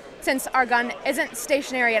times, since our gun isn't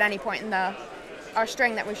stationary at any point in our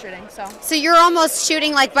string that we're shooting. So you're almost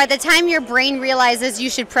shooting like by the time your brain realizes you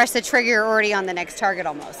should press the trigger, you're already on the next target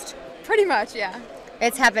almost. pretty much, yeah.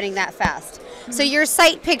 It's happening that fast. So your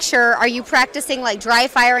sight picture, are you practicing like dry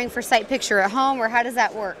firing for sight picture at home, or how does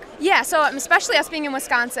that work? Yeah, so especially us being in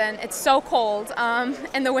Wisconsin, it's so cold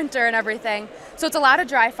in the winter and everything. So it's a lot of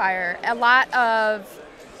dry fire, a lot of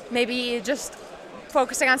maybe just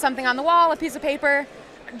focusing on something on the wall, a piece of paper,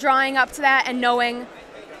 drawing up to that, and knowing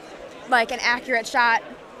like an accurate shot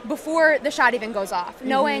before the shot even goes off.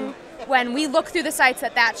 Knowing when we look through the sights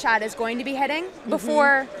that shot is going to be hitting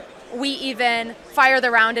before we even fire the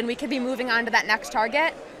round, and we could be moving on to that next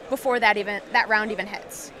target before that round even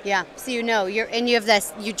hits. Yeah, so you know, you have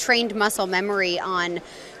this, you trained muscle memory on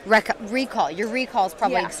recall. Your recall is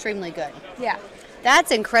probably extremely good. Yeah.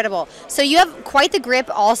 That's incredible. So you have quite the grip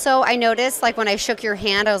also, I noticed, like when I shook your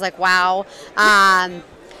hand, I was like, wow.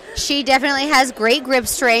 She definitely has great grip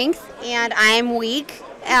strength, and I'm weak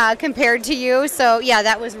compared to you. So yeah,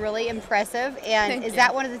 that was really impressive. And is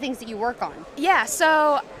that one of the things that you work on? Yeah,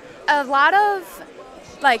 so a lot of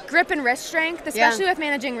like grip and wrist strength, especially with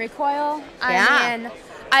managing recoil. I mean,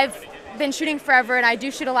 I've been shooting forever, and I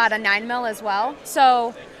do shoot a lot of 9mm as well.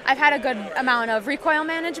 So I've had a good amount of recoil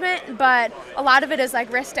management, but a lot of it is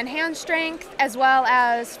like wrist and hand strength, as well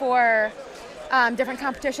as for different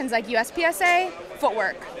competitions like USPSA,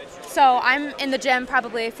 footwork. So I'm in the gym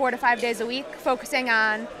probably 4 to 5 days a week, focusing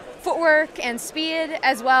on footwork and speed,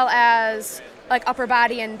 as well as like upper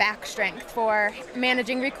body and back strength for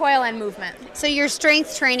managing recoil and movement. So you're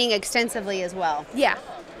strength training extensively as well? Yeah.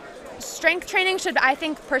 Strength training should, I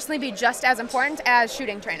think, personally be just as important as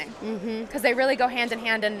shooting training, because they really go hand in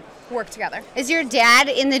hand and work together. Is your dad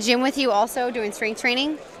in the gym with you also doing strength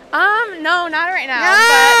training? No, not right now.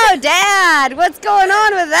 No, Dad, what's going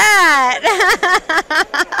on with that?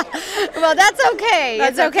 Well, that's okay.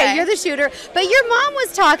 That's it's okay. okay. You're the shooter. But your mom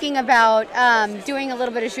was talking about doing a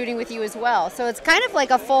little bit of shooting with you as well. So it's kind of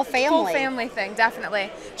like a full family. Full family thing,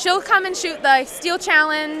 definitely. She'll come and shoot the steel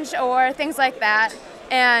challenge or things like that,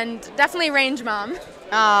 and definitely range mom.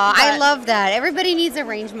 Oh, I love that. Everybody needs a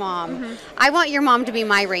range mom. I want your mom to be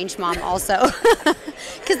my range mom also,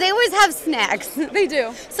 because they always have snacks. They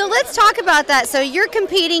do. So let's talk about that. So you're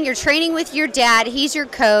competing, you're training with your dad, he's your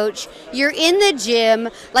coach, you're in the gym.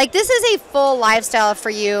 Like, this is a full lifestyle for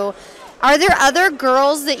you. Are there other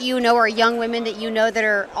girls that you know or young women that you know that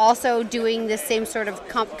are also doing this same sort of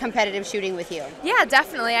competitive shooting with you? Yeah,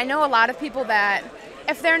 definitely. I know a lot of people that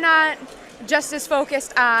if they're not just as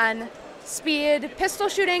focused on speed pistol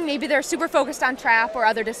shooting, maybe they're super focused on trap or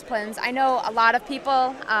other disciplines. I know a lot of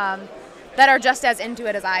people that are just as into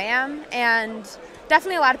it as I am, and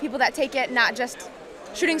definitely a lot of people that take it not just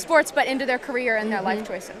shooting sports but into their career and their life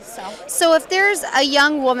choices. So if there's a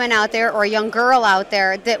young woman out there or a young girl out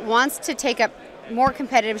there that wants to take up more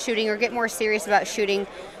competitive shooting or get more serious about shooting,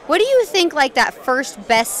 what do you think like that first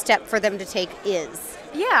best step for them to take is?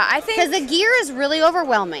 Yeah, I think because the gear is really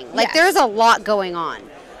overwhelming. Like, yes, there's a lot going on.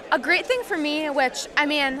 A great thing for me, which, I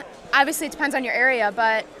mean, obviously it depends on your area,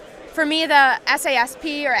 but for me, the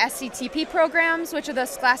SASP or SCTP programs, which are the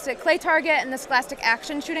Scholastic Clay Target and the Scholastic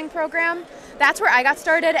Action Shooting Program, that's where I got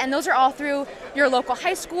started, and those are all through your local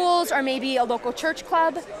high schools or maybe a local church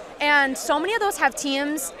club. And so many of those have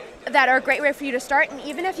teams that are a great way for you to start, and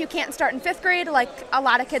even if you can't start in 5th grade, like a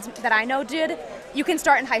lot of kids that I know did, you can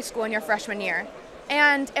start in high school in your freshman year.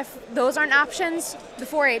 And if those aren't options, the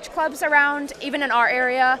 4-H clubs around, even in our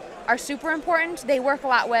area, are super important. They work a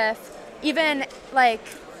lot with even like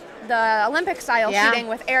the Olympic style shooting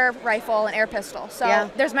with air rifle and air pistol. So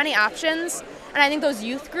there's many options. And I think those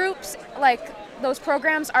youth groups, like those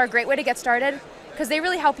programs, are a great way to get started because they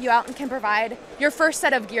really help you out and can provide your first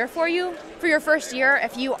set of gear for you for your first year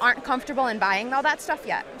if you aren't comfortable in buying all that stuff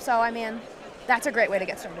yet. So, I mean, that's a great way to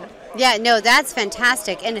get started. Yeah, no, that's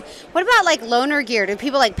fantastic. And what about like loaner gear? Do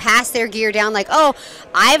people like pass their gear down like, oh,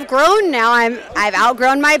 I've grown now, I've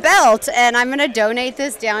outgrown my belt and I'm going to donate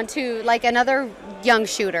this down to like another young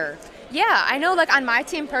shooter? Yeah, I know like on my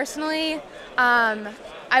team personally,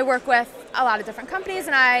 I work with a lot of different companies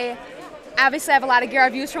and I obviously have a lot of gear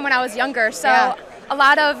I've used from when I was younger. So a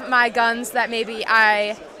lot of my guns that maybe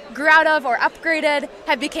I grew out of or upgraded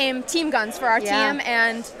have became team guns for our team,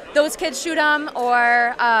 and those kids shoot them,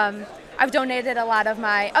 or I've donated a lot of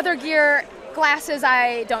my other gear, glasses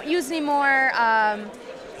I don't use anymore,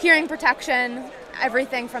 hearing protection,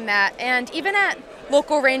 everything from that. And even at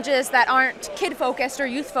local ranges that aren't kid focused or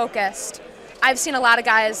youth focused, I've seen a lot of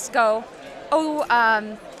guys go, oh,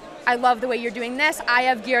 I love the way you're doing this. I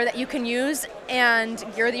have gear that you can use and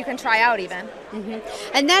gear that you can try out even.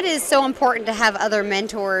 And that is so important to have other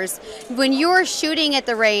mentors. When you're shooting at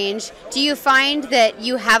the range, do you find that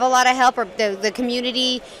you have a lot of help, or the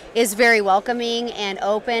community is very welcoming and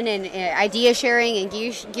open and idea sharing and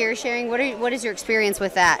gear sharing? What is your experience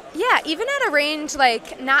with that? Yeah, even at a range,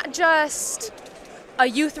 like not just a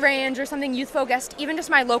youth range or something youth focused, even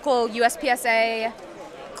just my local USPSA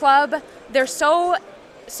club, they're so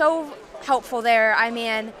helpful there. I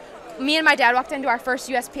mean, me and my dad walked into our first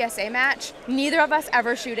USPSA match, neither of us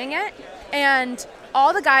ever shooting it, and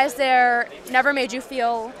all the guys there never made you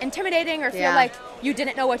feel intimidating or feel like you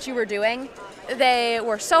didn't know what you were doing. They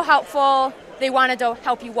were so helpful. They wanted to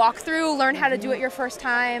help you walk through, learn how to do it your first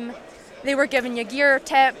time. They were giving you gear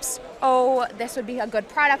tips. Oh, this would be a good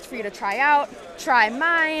product for you to try out. Try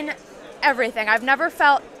mine. Everything. I've never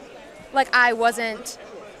felt like I wasn't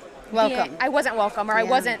welcome or I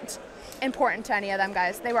wasn't important to any of them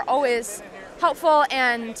guys. They were always helpful,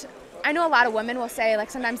 and I know a lot of women will say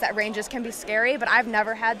like sometimes that ranges can be scary, but I've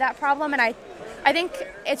never had that problem, and I think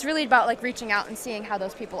it's really about like reaching out and seeing how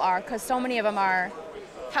those people are, because so many of them are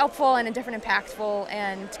helpful and different, impactful,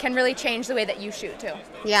 and can really change the way that you shoot too.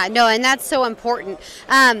 Yeah, no, and that's so important.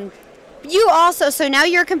 You also, so now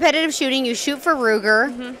you're competitive shooting, you shoot for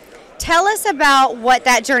Ruger. Tell us about what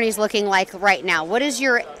that journey's looking like right now. What is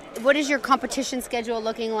your competition schedule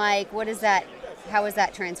looking like? How is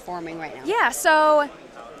that transforming right now? Yeah, so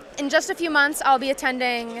in just a few months, I'll be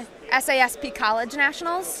attending SASP College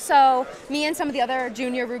Nationals. So me and some of the other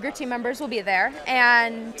junior Ruger team members will be there.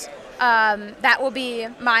 And that will be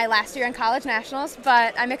my last year in College Nationals,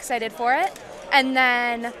 but I'm excited for it. And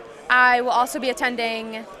then I will also be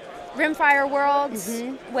attending Rimfire Worlds,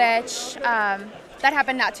 which that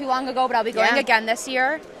happened not too long ago, but I'll be going again this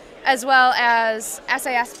year, as well as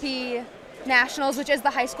SASP Nationals, which is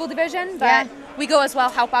the high school division, but we go as well,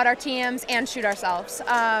 help out our teams and shoot ourselves.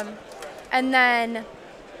 And then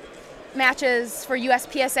matches for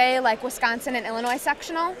USPSA, like Wisconsin and Illinois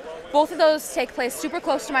sectional. Both of those take place super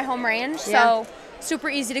close to my home range, so super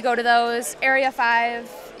easy to go to those. Area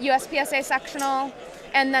 5 USPSA sectional,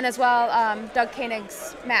 and then as well Doug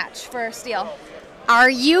Koenig's match for steel. Are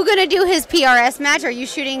you going to do his PRS match? Are you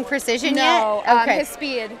shooting precision yet? No, his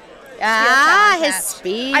speed. His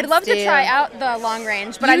speed. I'd love to try out the long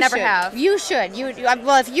range, but I never have. You should.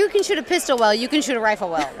 Well, if you can shoot a pistol well, you can shoot a rifle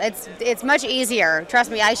well. It's much easier. Trust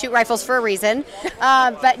me, I shoot rifles for a reason.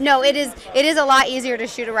 But no, it is a lot easier to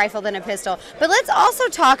shoot a rifle than a pistol. But let's also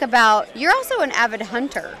talk about, you're also an avid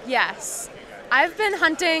hunter. Yes. I've been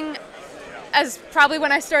hunting as probably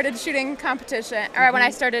when I started shooting competition, or when I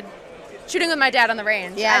started shooting with my dad on the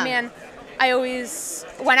range. Yeah. I mean, I always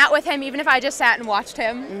went out with him, even if I just sat and watched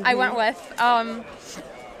him. I went with.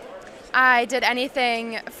 I did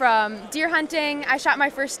anything from deer hunting. I shot my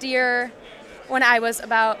first deer when I was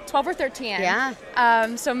about 12 or 13.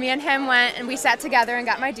 Yeah. So me and him went and we sat together and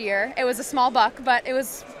got my deer. It was a small buck, but it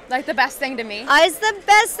was like the best thing to me. It's the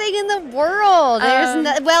best thing in the world.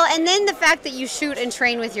 Well, and then the fact that you shoot and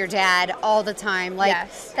train with your dad all the time, like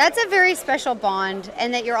that's a very special bond,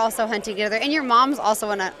 and that you're also hunting together. And your mom's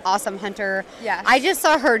also an awesome hunter. Yes. I just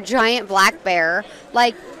saw her giant black bear.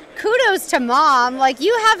 Like, kudos to mom. Like,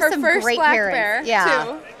 you have her some first great black parents. Bear,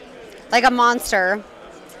 too. Like a monster.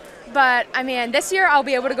 But, I mean, this year I'll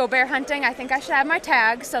be able to go bear hunting. I think I should have my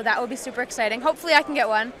tag, so that will be super exciting. Hopefully I can get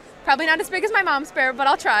one. Probably not as big as my mom's bear, but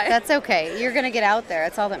I'll try. That's okay. You're going to get out there.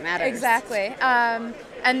 That's all that matters. Exactly.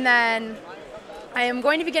 And then I am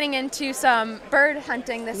going to be getting into some bird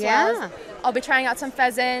hunting this fall. I'll be trying out some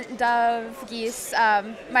pheasant, dove, geese.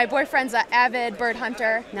 My boyfriend's an avid bird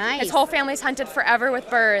hunter. Nice. His whole family's hunted forever with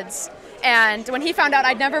birds. And when he found out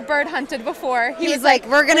I'd never bird hunted before, he was like,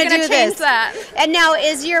 we're going to do change this. That. And now,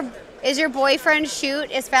 is your boyfriend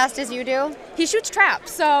shoot as fast as you do? He shoots trap,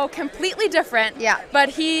 so completely different. Yeah. But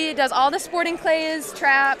he does all the sporting clays,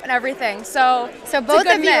 trap, and everything. So both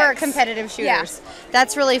of you mix. are competitive shooters. Yeah.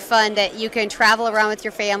 That's really fun that you can travel around with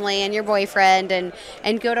your family and your boyfriend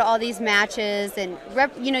and go to all these matches. And,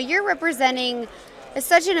 you're representing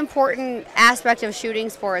such an important aspect of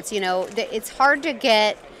shooting sports. It's hard to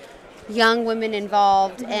get young women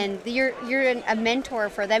involved, and you're a mentor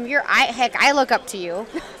for them. I look up to you.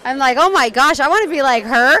 I'm like, oh my gosh, I want to be like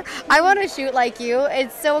her. I want to shoot like you.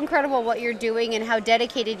 It's so incredible what you're doing and how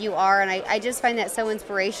dedicated you are, and I just find that so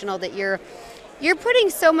inspirational that you're putting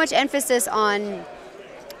so much emphasis on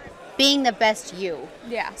being the best you.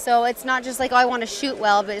 Yeah. So it's not just like, oh, I want to shoot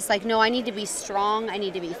well, but it's like, no, I need to be strong. I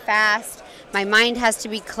need to be fast. My mind has to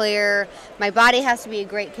be clear. My body has to be in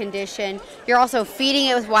great condition. You're also feeding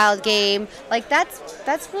it with wild game. Like,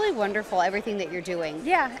 that's really wonderful, everything that you're doing.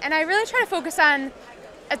 Yeah, and I really try to focus on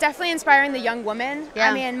definitely inspiring the young women.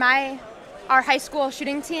 Yeah. I mean, our high school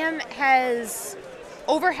shooting team has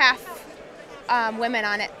over half women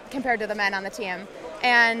on it compared to the men on the team.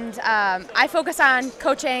 And I focus on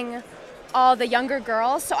coaching all the younger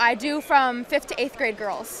girls, so I do from 5th to 8th grade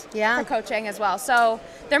girls for coaching as well. So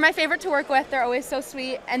they're my favorite to work with. They're always so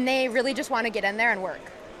sweet, and they really just want to get in there and work.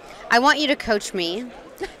 I want you to coach me.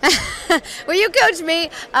 Will you coach me?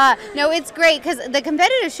 No, it's great because the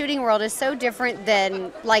competitive shooting world is so different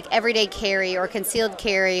than like everyday carry or concealed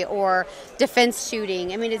carry or defense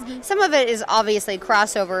shooting. I mean, some of it is obviously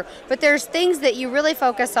crossover, but there's things that you really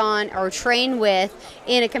focus on or train with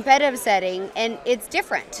in a competitive setting, and it's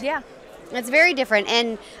different. Yeah. It's very different,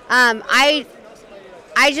 and I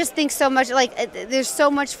just think so much, like, there's so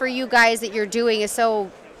much for you guys that you're doing is so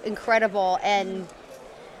incredible, and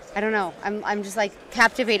I don't know, I'm just like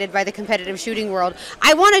captivated by the competitive shooting world.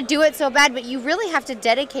 I want to do it so bad, but you really have to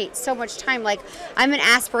dedicate so much time. Like, I'm an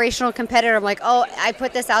aspirational competitor. I'm like, oh, I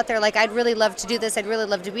put this out there, like, I'd really love to do this. I'd really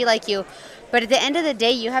love to be like you. But at the end of the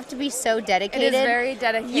day, you have to be so dedicated. It is very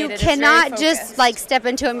dedicated. You cannot just like step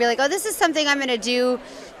into it and be like, oh, this is something I'm going to do,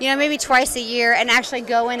 maybe twice a year, and actually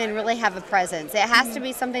go in and really have a presence. It has to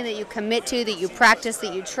be something that you commit to, that you practice,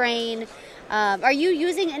 that you train. Are you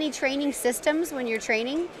using any training systems when you're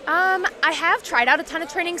training? I have tried out a ton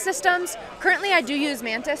of training systems. Currently, I do use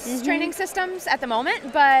Mantis training systems at the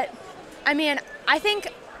moment, but I mean, I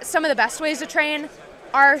think some of the best ways to train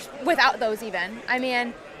are without those even. I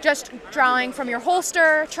mean, just drawing from your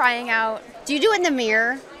holster, trying out. Do you do it in the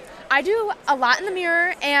mirror? I do a lot in the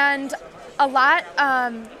mirror, and a lot,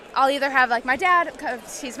 I'll either have like my dad,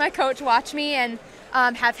 because he's my coach, watch me and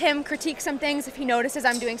have him critique some things if he notices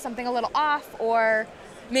I'm doing something a little off, or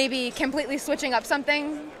maybe completely switching up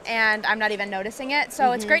something and I'm not even noticing it.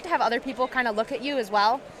 So it's great to have other people kind of look at you as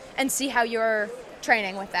well and see how you're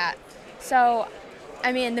training with that. So,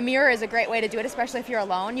 I mean, the mirror is a great way to do it, especially if you're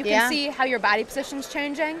alone. You can see how your body position's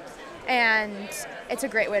changing, and it's a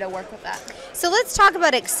great way to work with that. So let's talk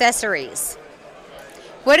about accessories.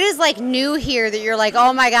 What is like new here that you're like,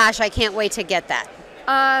 oh my gosh, I can't wait to get that?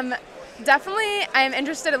 Definitely, I'm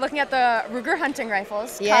interested in looking at the Ruger hunting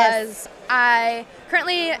rifles because Yes. I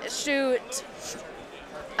currently shoot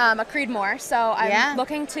a Creedmoor, so I'm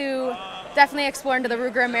looking to definitely explore into the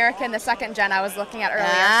Ruger American, the second gen I was looking at earlier.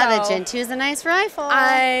 The So Gen 2 is a nice rifle.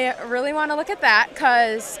 I really want to look at that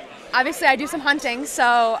because obviously I do some hunting,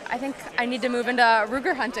 so I think I need to move into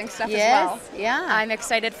Ruger hunting stuff as well. Yeah. I'm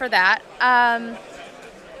excited for that.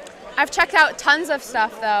 I've checked out tons of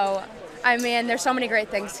stuff though. I mean, there's so many great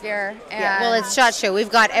things here. And Well, it's SHOT Show.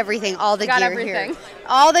 We've got everything, all the Got gear everything. here.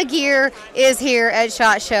 All the gear is here at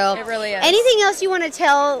SHOT Show. It really is. Anything else you want to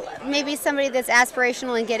tell maybe somebody that's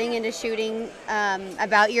aspirational and getting into shooting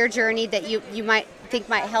about your journey that you might think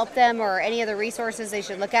might help them, or any other resources they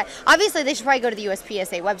should look at? Obviously, they should probably go to the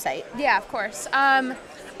USPSA website. Yeah, of course.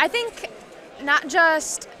 I think not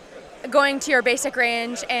just going to your basic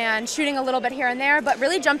range and shooting a little bit here and there, but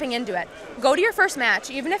really jumping into it. Go to your first match,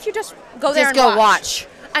 even if you just go there and watch.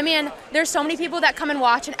 I mean, there's so many people that come and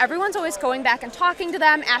watch, and everyone's always going back and talking to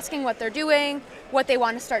them, asking what they're doing, what they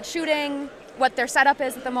want to start shooting, what their setup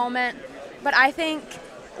is at the moment. But I think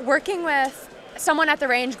working with someone at the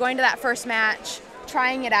range, going to that first match,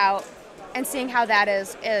 trying it out, and seeing how that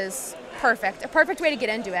is perfect. A perfect way to get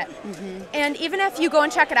into it. Mm-hmm. And even if you go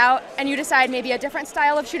and check it out and you decide maybe a different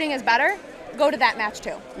style of shooting is better, go to that match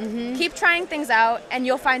too. Mm-hmm. Keep trying things out, and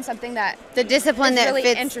you'll find something that the discipline is that really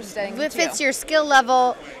fits, interesting. fits your skill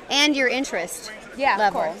level and your interest. Level,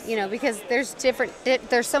 of course. You know, because there's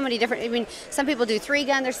so many different. I mean, some people do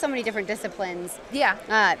 3-gun. There's so many different disciplines.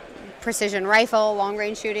 Yeah. Precision rifle, long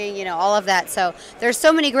range shooting, you know, all of that. So there's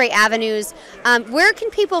so many great avenues. Where can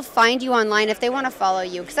people find you online if they want to follow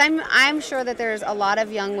you? Because I'm sure that there's a lot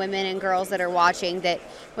of young women and girls that are watching that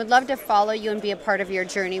would love to follow you and be a part of your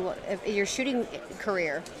journey, your shooting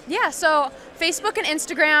career. Yeah. So Facebook and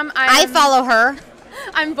Instagram. I follow her.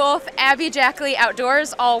 I'm both Abby Jackley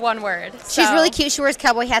Outdoors, all one word. She's really cute. She wears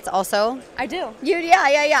cowboy hats also. I do.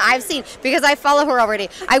 Yeah. I've seen, because I follow her already.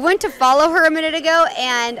 I went to follow her a minute ago,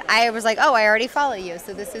 and I was like, oh, I already follow you,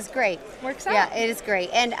 so this is great. Works out. Yeah, it is great.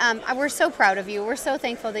 And we're so proud of you. We're so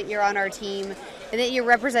thankful that you're on our team and that you're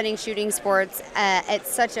representing shooting sports at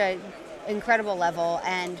such an incredible level.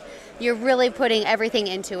 And you're really putting everything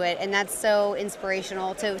into it, and that's so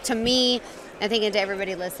inspirational to me, I think, and to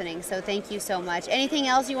everybody listening. So thank you so much. Anything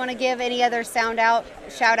else you want to give? Any other shout out,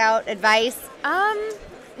 advice?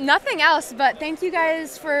 Nothing else, but thank you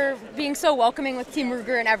guys for being so welcoming with Team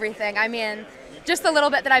Ruger and everything. I mean, just the little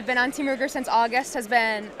bit that I've been on Team Ruger since August has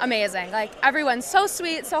been amazing. Like, everyone's so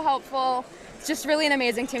sweet, so helpful. It's just really an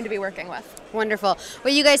amazing team to be working with. Wonderful.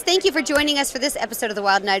 Well, you guys, thank you for joining us for this episode of the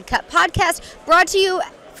Wild Uncut podcast, brought to you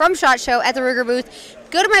from SHOT Show at the Ruger booth.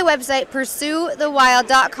 Go to my website,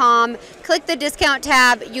 pursuethewild.com, click the discount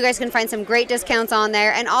tab. You guys can find some great discounts on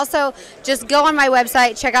there. And also, just go on my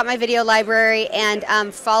website, check out my video library, and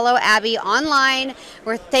follow Abby online.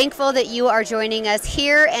 We're thankful that you are joining us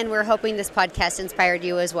here, and we're hoping this podcast inspired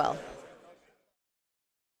you as well.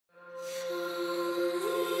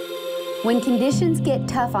 When conditions get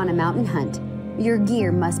tough on a mountain hunt, your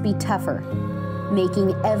gear must be tougher.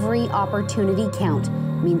 Making every opportunity count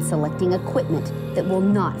means selecting equipment that will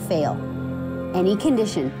not fail. Any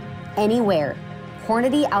condition, anywhere,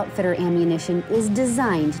 Hornady Outfitter ammunition is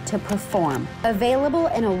designed to perform. Available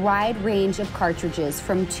in a wide range of cartridges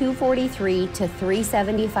from .243 to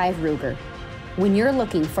 .375 Ruger. When you're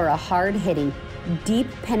looking for a hard-hitting,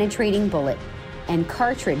 deep-penetrating bullet and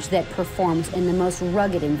cartridge that performs in the most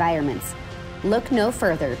rugged environments, look no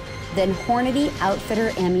further than Hornady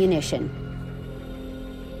Outfitter ammunition.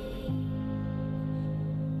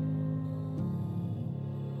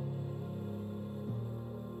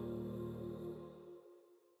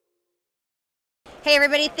 Hey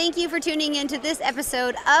everybody, thank you for tuning in to this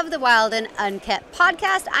episode of the Wild and Uncut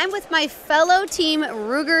podcast. I'm with my fellow Team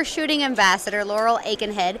Ruger shooting ambassador, Lauryl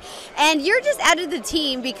Akenhead, and you're just added to the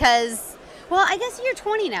team because, well, I guess you're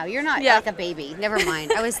 20 now. You're not like a baby. Never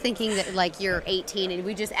mind. I was thinking that like you're 18 and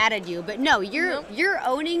we just added you, but no, you're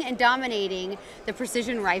owning and dominating the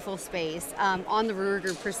precision rifle space on the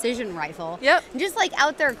Ruger precision rifle. Yep. And just like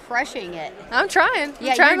out there crushing it. I'm trying.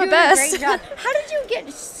 Yeah, I'm trying you're my doing best. a great job. How did you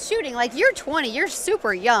get shooting? Like, you're 20, you're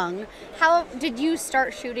super young. How did you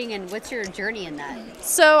start shooting, and what's your journey in that?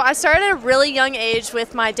 So I started at a really young age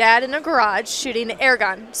with my dad in a garage shooting air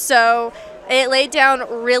gun. So it laid down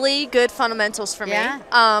really good fundamentals for me. Yeah.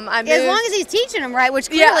 I moved, as long as he's teaching them right, which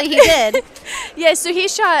clearly he did. Yeah, so he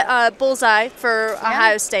shot bullseye for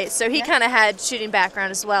Ohio State, so he kind of had shooting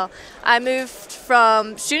background as well. I moved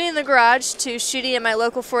from shooting in the garage to shooting at my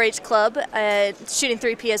local 4-H club, shooting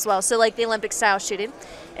 3P as well, so like the Olympic style shooting.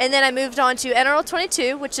 And then I moved on to NRL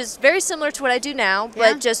 22, which is very similar to what I do now,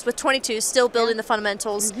 but just with 22, still building the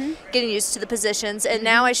fundamentals, getting used to the positions. And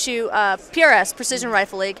now I shoot PRS, Precision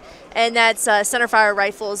Rifle League, and that's centerfire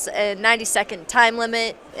rifles and 90-second time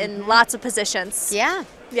limit and lots of positions. Yeah.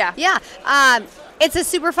 Yeah. Yeah. It's a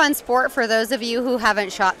super fun sport for those of you who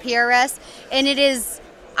haven't shot PRS, and it is.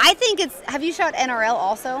 I think it's. Have you shot NRL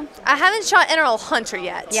also? I haven't shot NRL Hunter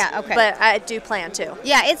yet. Yeah, okay. But I do plan to.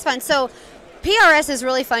 Yeah, it's fun. So PRS is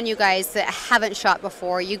really fun, you guys that haven't shot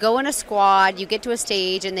before. You go in a squad, you get to a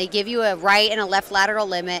stage, and they give you a right and a left lateral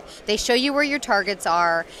limit. They show you where your targets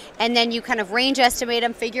are, and then you kind of range estimate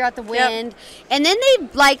them, figure out the wind, and then they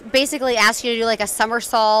like basically ask you to do like a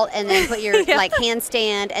somersault and then put your like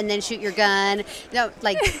handstand and then shoot your gun. No,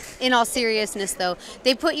 like in all seriousness though,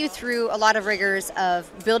 they put you through a lot of rigors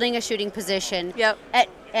of building a shooting position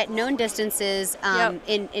at known distances.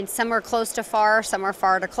 In some are close to far, some are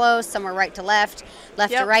far to close, some are right to left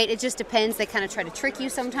to right. It just depends. They kind of try to trick you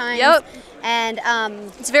sometimes. And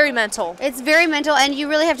it's very mental. It's very mental, and you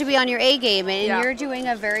really have to be on your A game, and you're doing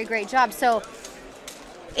a very great job. So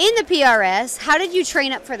in the PRS, how did you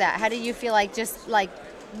train up for that? How did you feel like, just like,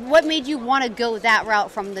 what made you want to go that route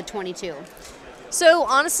from the 22? So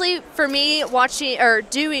honestly, for me,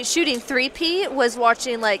 shooting 3P was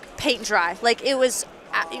watching like paint dry. Like it was,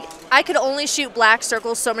 I could only shoot black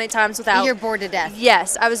circles so many times without. You're bored to death.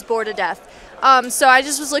 Yes, I was bored to death. So I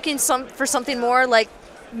just was looking for something more like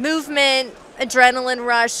movement, adrenaline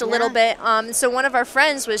rush a little bit. So one of our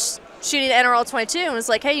friends was shooting NRL 22 and was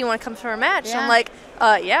like, "Hey, you want to come for a match?" I'm like,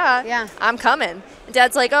 yeah, I'm coming. And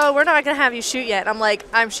Dad's like, "Oh, we're not going to have you shoot yet." I'm like,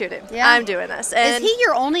 "I'm shooting. I'm doing this." And is he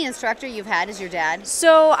your only instructor you've had? Is your dad?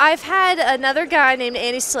 So I've had another guy named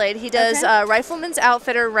Andy Slade. He does Rifleman's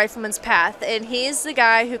Outfitter, Rifleman's Path, and he's the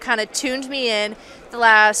guy who kind of tuned me in the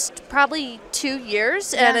last probably 2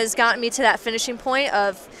 years and has gotten me to that finishing point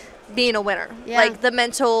of being a winner. Like the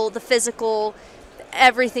mental, the physical,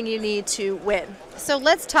 everything you need to win. So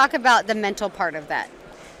let's talk about the mental part of that.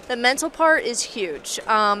 The mental part is huge.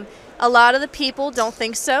 A lot of the people don't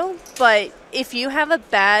think so, but if you have a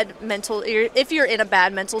bad mental, if you're in a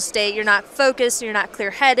bad mental state, you're not focused, you're not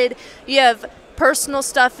clear-headed, you have personal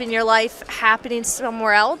stuff in your life happening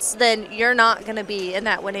somewhere else, then you're not going to be in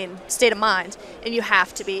that winning state of mind, and you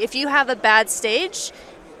have to be. If you have a bad stage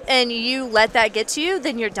and you let that get to you,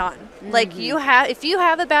 then you're done. Like if you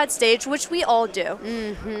have a bad stage, which we all do,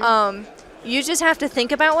 you just have to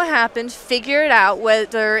think about what happened, figure it out,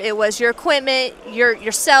 whether it was your equipment,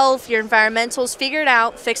 yourself, your environmentals, figure it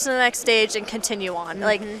out, fix the next stage, and continue on.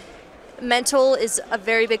 Like, mental is a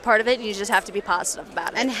very big part of it, and you just have to be positive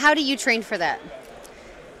about it. And how do you train for that?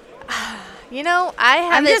 You know,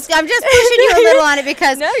 I'm just pushing you a little on it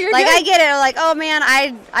because, no, you're like, good. I get it. Like, oh man,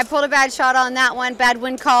 I pulled a bad shot on that one, bad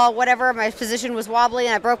wind call, whatever. My position was wobbly,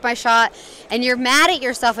 and I broke my shot. And you're mad at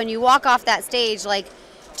yourself, and you walk off that stage like.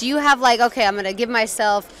 Do you have like, okay, I'm going to give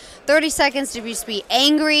myself 30 seconds to just be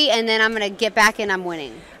angry, and then I'm going to get back and I'm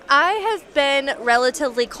winning? I have been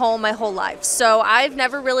relatively calm my whole life, so I've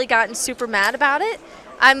never really gotten super mad about it.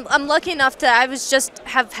 I'm lucky enough to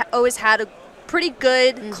have always had a pretty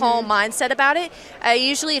good calm mindset about it.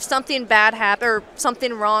 Usually if something bad happens or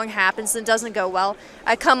something wrong happens and doesn't go well,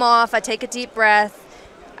 I come off, I take a deep breath.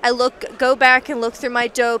 I go back and look through my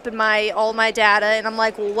dope and all my data, and I'm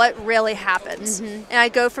like, well, what really happened? And I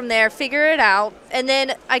go from there, figure it out. And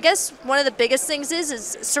then I guess one of the biggest things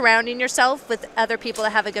is surrounding yourself with other people that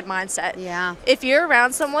have a good mindset. Yeah. If you're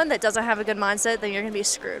around someone that doesn't have a good mindset, then you're going to be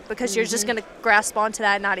screwed because you're just going to grasp onto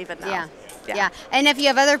that and not even know. Yeah. And if you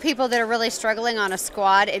have other people that are really struggling on a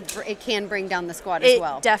squad, it can bring down the squad as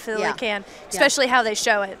well. It definitely can, especially how they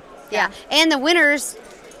show it. Yeah. And the winners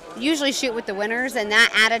usually shoot with the winners, and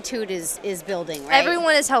that attitude is building, right?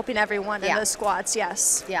 Everyone is helping everyone in those squads,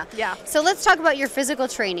 yes. Yeah. So let's talk about your physical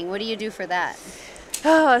training. What do you do for that?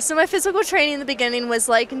 So my physical training in the beginning was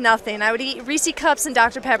like nothing. I would eat Reese Cups and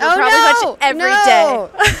Dr. Pepper much every day.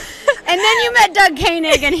 And then you met Doug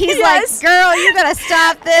Koenig, and he's like, girl, you got to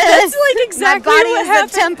stop this. That's like exactly My body what is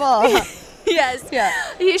happened. the temple. Yes. Yeah.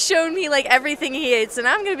 He showed me like everything he eats, and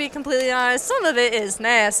I'm gonna be completely honest. Some of it is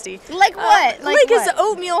nasty. Like what? Like his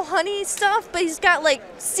oatmeal honey stuff, but he's got like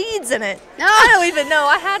seeds in it. I don't even know.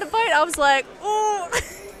 I had a bite. I was like, ooh.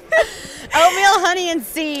 Oatmeal, honey, and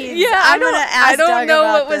seeds. Yeah. I don't know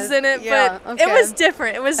what this. was in it, but it was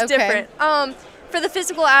different. It was different. For the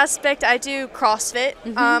physical aspect, I do CrossFit.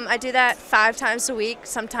 I do that 5 times a week,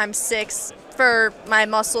 sometimes 6 for my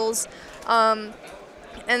muscles.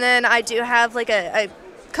 And then I do have like a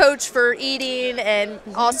coach for eating and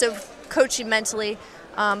also coaching mentally.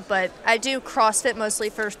 But I do CrossFit mostly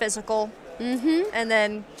for physical. And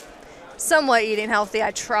then somewhat eating healthy.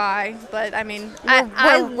 I try, but I mean,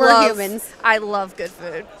 we're humans. I love good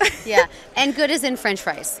food. Yeah, and good is in French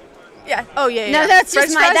fries. Yeah. Oh yeah. No, yeah. that's French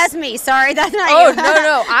just fries? that's me. Sorry, that's not Oh you.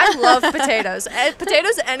 no, I love potatoes.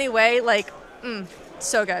 Potatoes anyway, like,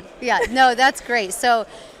 so good. Yeah, no, that's great. So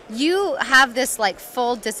you have this like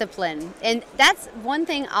full discipline, and that's one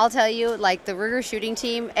thing I'll tell you, like the Ruger shooting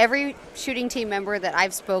team, every shooting team member that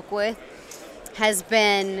I've spoke with has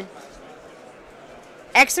been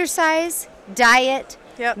exercise, diet,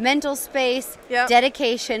 Yep. mental space, Yep.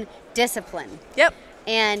 dedication, discipline. Yep.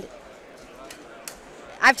 And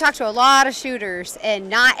I've talked to a lot of shooters, and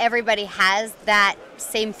not everybody has that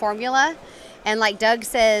same formula. And like Doug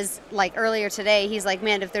says, like earlier today, he's like,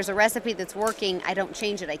 man, if there's a recipe that's working, I don't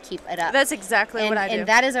change it. I keep it up. That's exactly what I do. And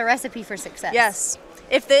that is a recipe for success. Yes.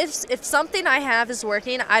 If something I have is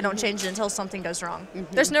working, I don't change it until something goes wrong.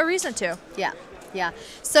 There's no reason to. Yeah. Yeah.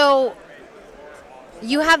 So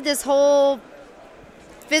you have this whole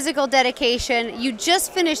physical dedication. You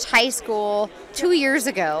just finished high school 2 years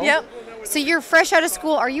ago. Yep. So you're fresh out of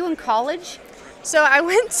school. Are you in college? So I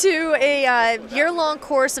went to a year-long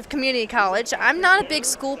course of community college. I'm not a big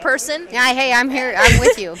school person. Yeah, hey, I'm here. I'm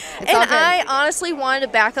with you. It's all And good. I honestly wanted a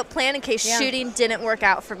backup plan in case Yeah. shooting didn't work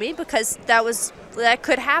out for me, because that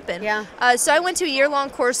could happen. Yeah. So I went to a year-long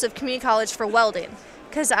course of community college for welding,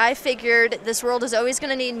 because I figured this world is always going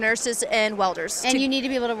to need nurses and welders. And you need to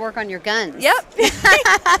be able to work on your guns. Yep.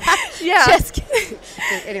 Yeah. Just kidding.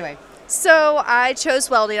 Anyway. So I chose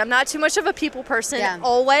welding. I'm not too much of a people person Yeah.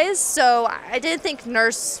 always, so I didn't think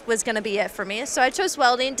nurse was going to be it for me. So I chose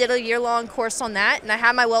welding, did a year-long course on that, and I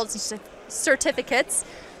have my welding certificates.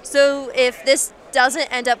 So if this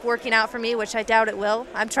doesn't end up working out for me, which I doubt it will,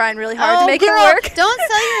 I'm trying really hard to make girl, it work. Don't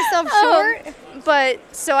sell yourself short. But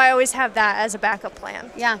so I always have that as a backup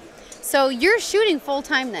plan. Yeah. So you're shooting full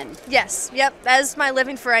time then? Yes. Yep. As my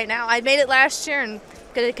living for right now. I made it last year and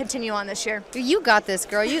going to continue on this year. You got this,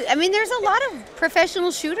 girl. I mean, there's a lot of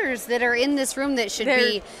professional shooters that are in this room that should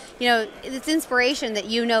be, it's inspiration that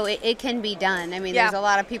it can be done. I mean, Yeah. there's a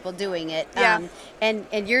lot of people doing it. Yeah.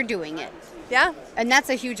 And you're doing it. Yeah. And that's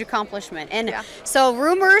a huge accomplishment. And Yeah. so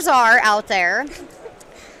rumors are out there.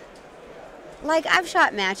 Like, I've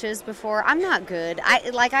shot matches before. I'm not good.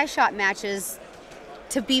 I shot matches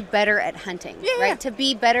to be better at hunting, Yeah, right? yeah. To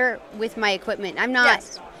be better with my equipment. I'm not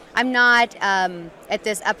Yes. at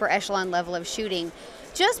this upper echelon level of shooting,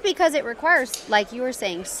 just because it requires, like you were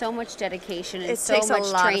saying, so much dedication and It so takes a much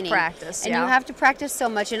lot of training. practice, And yeah. you have to practice so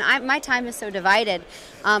much. And my time is so divided.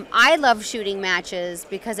 I love shooting matches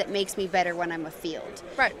because it makes me better when I'm afield.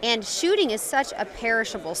 Right. And shooting is such a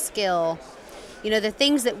perishable skill. The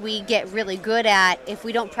things that we get really good at, if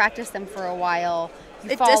we don't practice them for a while,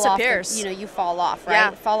 It fall disappears. off. You fall off, right?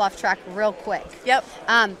 Yeah. Fall off track real quick. Yep.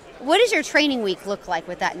 What does your training week look like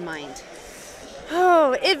with that in mind?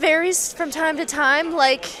 Oh, it varies from time to time.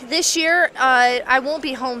 Like this year, I won't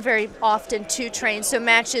be home very often to train, so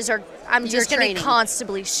matches are. I'm You're just going to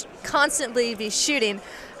training. constantly be shooting.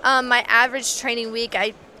 My average training week,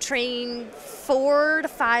 I train 4 to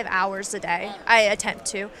 5 hours a day. I attempt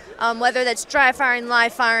to, whether that's dry firing,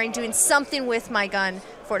 live firing, doing something with my gun,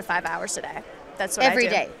 4 to 5 hours a day. That's what Every I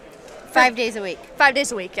do. day. 5 days a week. 5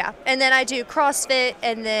 days a week, yeah. And then I do CrossFit,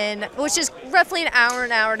 and then which is roughly an hour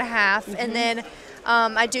and a half, and then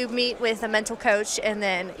I do meet with a mental coach, and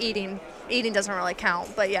then eating. Eating doesn't really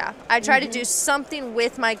count, but yeah, I try to do something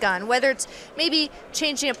with my gun, whether it's maybe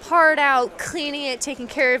changing a part out, cleaning it, taking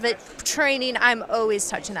care of it, training. I'm always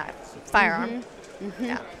touching that firearm.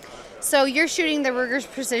 Yeah. So you're shooting the Ruger's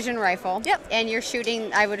Precision Rifle. Yep. And you're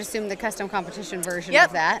shooting, I would assume, the custom competition version Yep.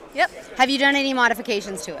 of that. Yep. Have you done any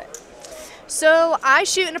modifications to it? So I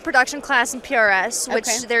shoot in a production class in PRS, which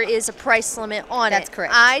Okay. there is a price limit on it. That's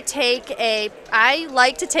correct. I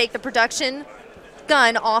like to take the production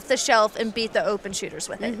gun off the shelf and beat the open shooters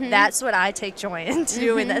with it. That's what I take joy in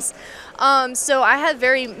doing this. So I have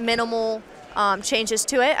very minimal changes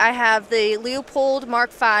to it. I have the Leupold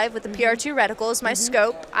Mark V with the PR2 reticle as my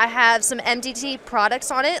scope. I have some MDT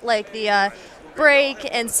products on it, like the brake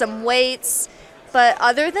and some weights. But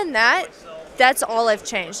other than that, that's all I've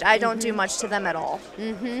changed. I don't do much to them at all.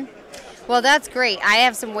 Well, that's great. I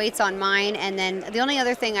have some weights on mine, and then the only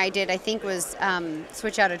other thing I did, I think, was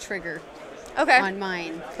switch out a trigger Okay. on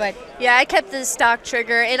mine. But Yeah, I kept the stock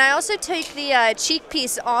trigger, and I also take the cheek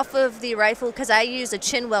piece off of the rifle because I use a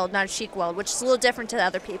chin weld, not a cheek weld, which is a little different to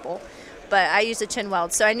other people. But I use a chin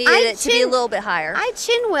weld, so I needed it to be a little bit higher. I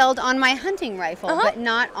chin weld on my hunting rifle, but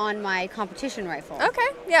not on my competition rifle. Okay,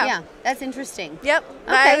 yeah. Yeah, that's interesting. Yep.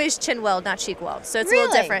 Okay. I always chin weld, not cheek weld, so it's a little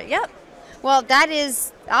Really? different. Yep. Well,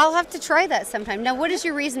 I'll have to try that sometime. Now, what is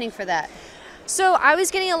your reasoning for that? So I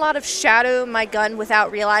was getting a lot of shadow in my gun without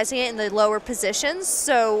realizing it in the lower positions.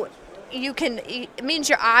 So it means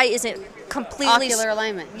your eye isn't completely Ocular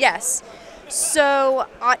alignment. Yes. So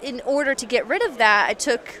in order to get rid of that, I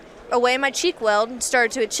took away my cheek weld and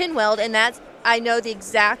started to a chin weld, and I know the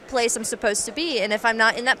exact place I'm supposed to be, and if I'm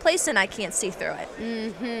not in that place, then I can't see through it.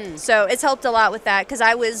 Mm-hmm. So it's helped a lot with that, because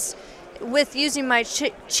I was, with using my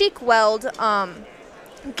cheek weld,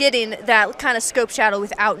 getting that kind of scope shadow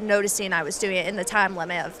without noticing I was doing it in the time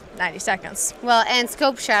limit of 90 seconds. Well, and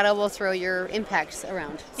scope shadow will throw your impacts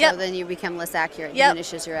around. Yep. So then you become less accurate. Yep.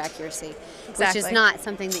 Diminishes your accuracy. Exactly. Which is not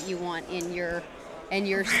something that you want in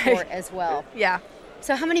your sport as well. Yeah.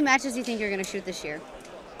 So how many matches do you think you're going to shoot this year?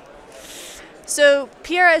 So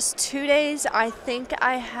PRS 2 days, I think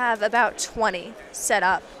I have about 20 set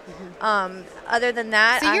up. Mm-hmm. Other than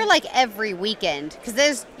that, so you're like every weekend, because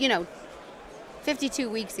there's 52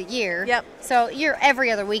 weeks a year. Yep. So you're every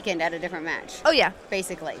other weekend at a different match. Oh yeah,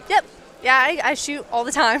 basically. Yep. Yeah, I shoot all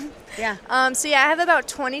the time. Yeah. So yeah, I have about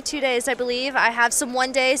 22 days, I believe. I have some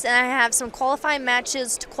 1 days, and I have some qualifying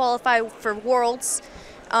matches to qualify for Worlds.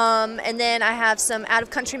 And then I have some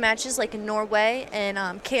out-of-country matches, like in Norway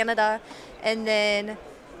and Canada. And then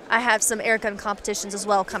I have some air gun competitions as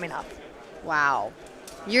well coming up. Wow.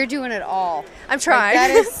 You're doing it all. I'm trying. Like,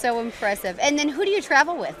 that is so impressive. And then who do you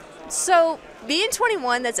travel with? So being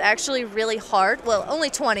 21, that's actually really hard. Well, only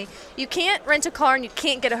 20. You can't rent a car and you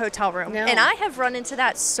can't get a hotel room. No. And I have run into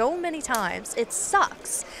that so many times. It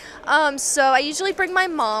sucks. So I usually bring my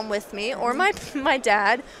mom with me, or my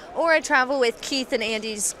dad, or I travel with Keith and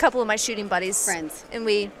Andy's, couple of my shooting buddies. Friends. And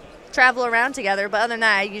we travel around together. But other than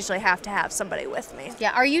that, I usually have to have somebody with me.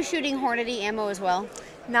 Yeah. Are you shooting Hornady ammo as well?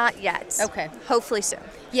 Not yet. Okay. Hopefully soon.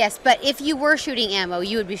 Yes, but if you were shooting ammo,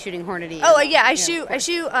 you would be shooting Hornady ammo. Oh, yeah, I shoot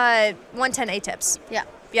 110 A-tips. Yeah.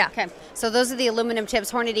 Yeah. Okay. So those are the aluminum tips.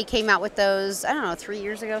 Hornady came out with those, I don't know, 3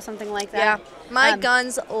 years ago, something like that. Yeah. My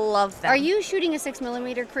guns love them. Are you shooting a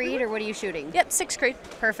 6mm Creed, or what are you shooting? Yep, 6 Creed.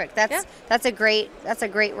 Perfect. That's a great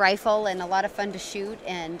rifle and a lot of fun to shoot,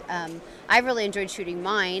 and I really enjoyed shooting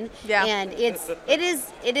mine. Yeah. And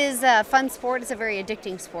it is a fun sport. It's a very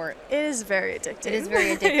addicting sport. It is very addicting. It is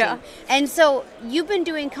very addicting. Yeah. And so you've been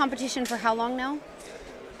doing competition for how long now?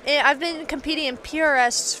 I've been competing in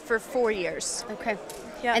PRS for 4 years. Okay.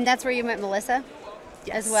 Yeah. And that's where you met Melissa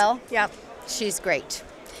as well? Yep. She's great.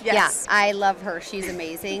 Yes. Yeah, I love her. She's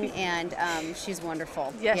amazing, and she's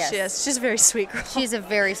wonderful. Yes, she is. She's a very sweet girl. She's a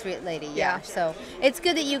very sweet lady, yeah. So it's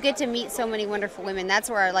good that you get to meet so many wonderful women.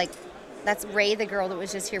 That's where that's Ray, the girl that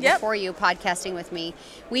was just here before you, podcasting with me.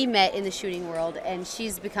 We met in the shooting world, and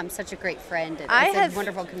she's become such a great friend. And it's a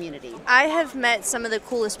wonderful community. I have met some of the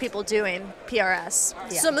coolest people doing PRS.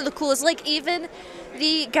 Yeah. Some of the coolest, like even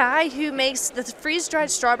the guy who makes the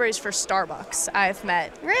freeze-dried strawberries for Starbucks, I've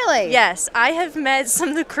met. Really? Yes, I have met some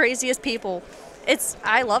of the craziest people.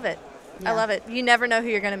 I love it. Yeah. I love it. You never know who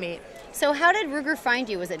you're going to meet. So how did Ruger find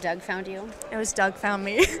you? Was it Doug found you? It was Doug found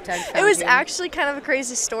me. It was actually kind of a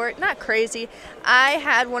crazy story. Not crazy. I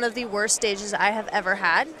had one of the worst stages I have ever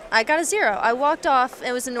had. I got a 0. I walked off.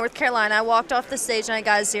 It was in North Carolina. I walked off the stage and I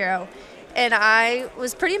got a 0. And I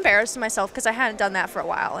was pretty embarrassed of myself because I hadn't done that for a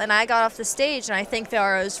while. And I got off the stage and I thank the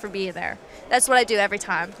ROs for being there. That's what I do every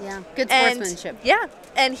time. Yeah, good sportsmanship. Yeah.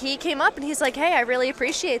 And he came up and he's like, hey, I really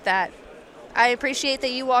appreciate that. I appreciate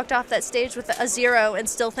that you walked off that stage with a 0 and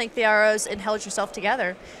still thanked the ROs and held yourself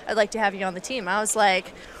together. I'd like to have you on the team. I was like,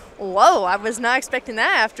 whoa, I was not expecting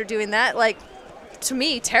that after doing that. Like, to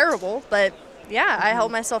me, terrible. But, yeah, I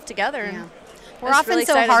held myself together. And we're often really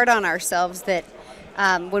so excited. hard on ourselves that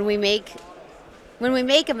when we make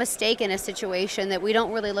a mistake in a situation, that we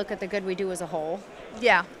don't really look at the good we do as a whole.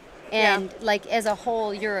 Yeah. And like as a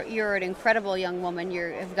whole, you're an incredible young woman.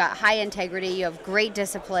 You've got high integrity. You have great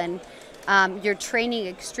discipline. You're training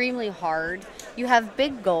extremely hard. You have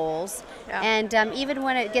big goals. Yeah. And even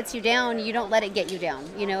when it gets you down, you don't let it get you down.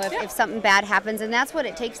 You know, if something bad happens, and that's what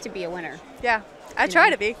it takes to be a winner. Yeah. I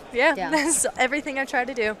try to be. Yeah. Yeah. That's everything I try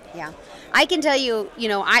to do. Yeah. I can tell you,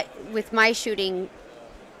 with my shooting,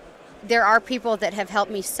 there are people that have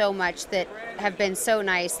helped me so much that have been so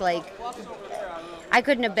nice. Like, I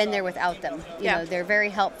couldn't have been there without them. You know, they're very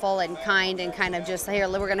helpful and kind and kind of just, here,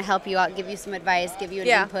 we're going to help you out, give you some advice, give you an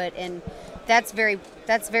input. And that's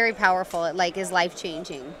very powerful. It is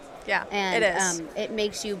life-changing. Yeah, and, it is. It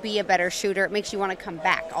makes you be a better shooter. It makes you want to come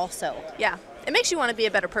back also. Yeah. It makes you want to be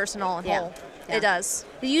a better person all in whole. Yeah. It does.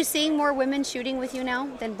 Are you seeing more women shooting with you now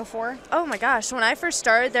than before? Oh my gosh. When I first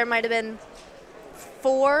started, there might have been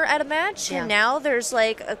 4 at a match, and now there's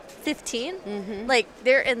like 15. Mm-hmm. Like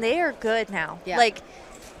they are good now. Yeah. Like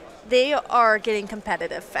they are getting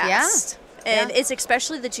competitive fast. And it's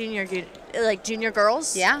especially the junior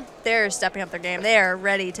girls. Yeah. They're stepping up their game. They are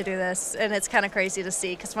ready to do this. And it's kind of crazy to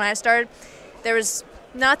see because when I started, there was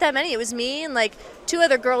not that many. It was me and like 2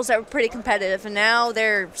 other girls that were pretty competitive. And now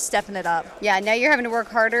they're stepping it up. Yeah, now you're having to work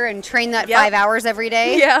harder and train that 5 hours every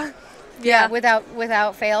day. Yeah.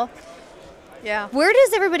 Without fail. Yeah. Where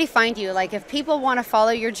does everybody find you? Like, if people want to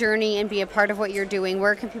follow your journey and be a part of what you're doing,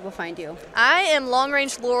 where can people find you? I am Long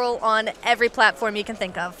Range Laurel on every platform you can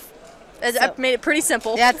think of. I've made it pretty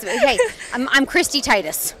simple. Hey, I'm Kristy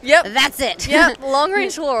Titus. Yep. That's it. Yep, Long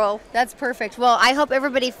Range Laurel. That's perfect. Well, I hope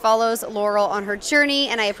everybody follows Laurel on her journey,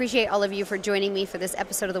 and I appreciate all of you for joining me for this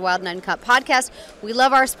episode of the Wild Uncut podcast. We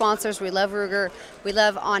love our sponsors. We love Ruger. We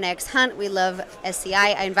love Onyx Hunt. We love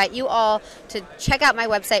SCI. I invite you all to check out my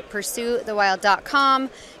website,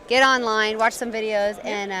 pursuethewild.com. Get online, watch some videos,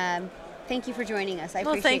 and thank you for joining us. I appreciate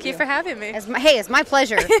you. Well, thank you for having me. It's my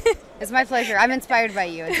pleasure. It's my pleasure. I'm inspired by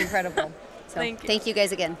you. It's incredible. So, thank you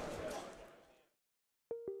guys again.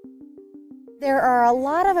 There are a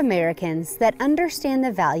lot of Americans that understand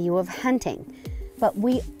the value of hunting, but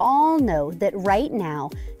we all know that right now,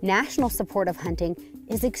 national support of hunting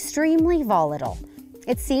is extremely volatile.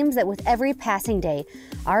 It seems that with every passing day,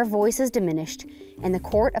 our voice is diminished and the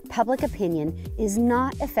court of public opinion is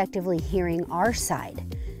not effectively hearing our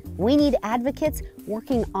side. We need advocates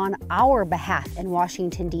working on our behalf in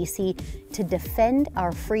Washington, D.C. to defend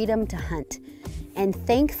our freedom to hunt. And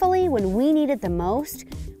thankfully, when we need it the most,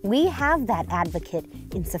 we have that advocate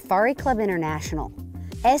in Safari Club International.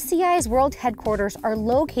 SCI's world headquarters are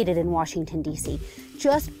located in Washington, D.C.,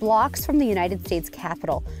 just blocks from the United States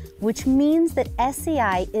Capitol, which means that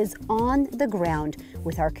SCI is on the ground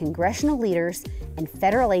with our congressional leaders and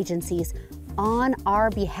federal agencies on our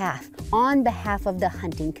behalf, on behalf of the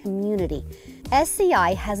hunting community.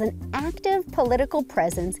 SCI has an active political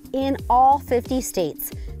presence in all 50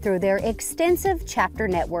 states through their extensive chapter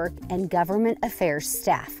network and government affairs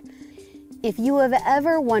staff. If you have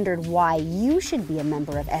ever wondered why you should be a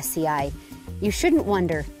member of SCI, you shouldn't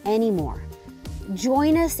wonder anymore.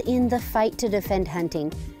 Join us in the fight to defend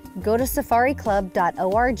hunting. Go to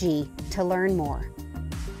safariclub.org to learn more.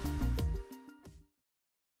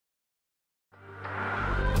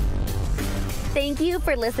 Thank you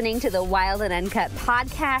for listening to the Wild and Uncut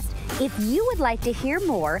podcast. If you would like to hear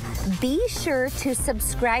more, be sure to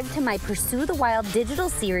subscribe to my Pursue the Wild digital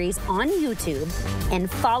series on YouTube and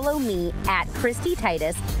follow me at Kristy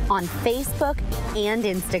Titus on Facebook and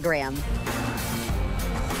Instagram.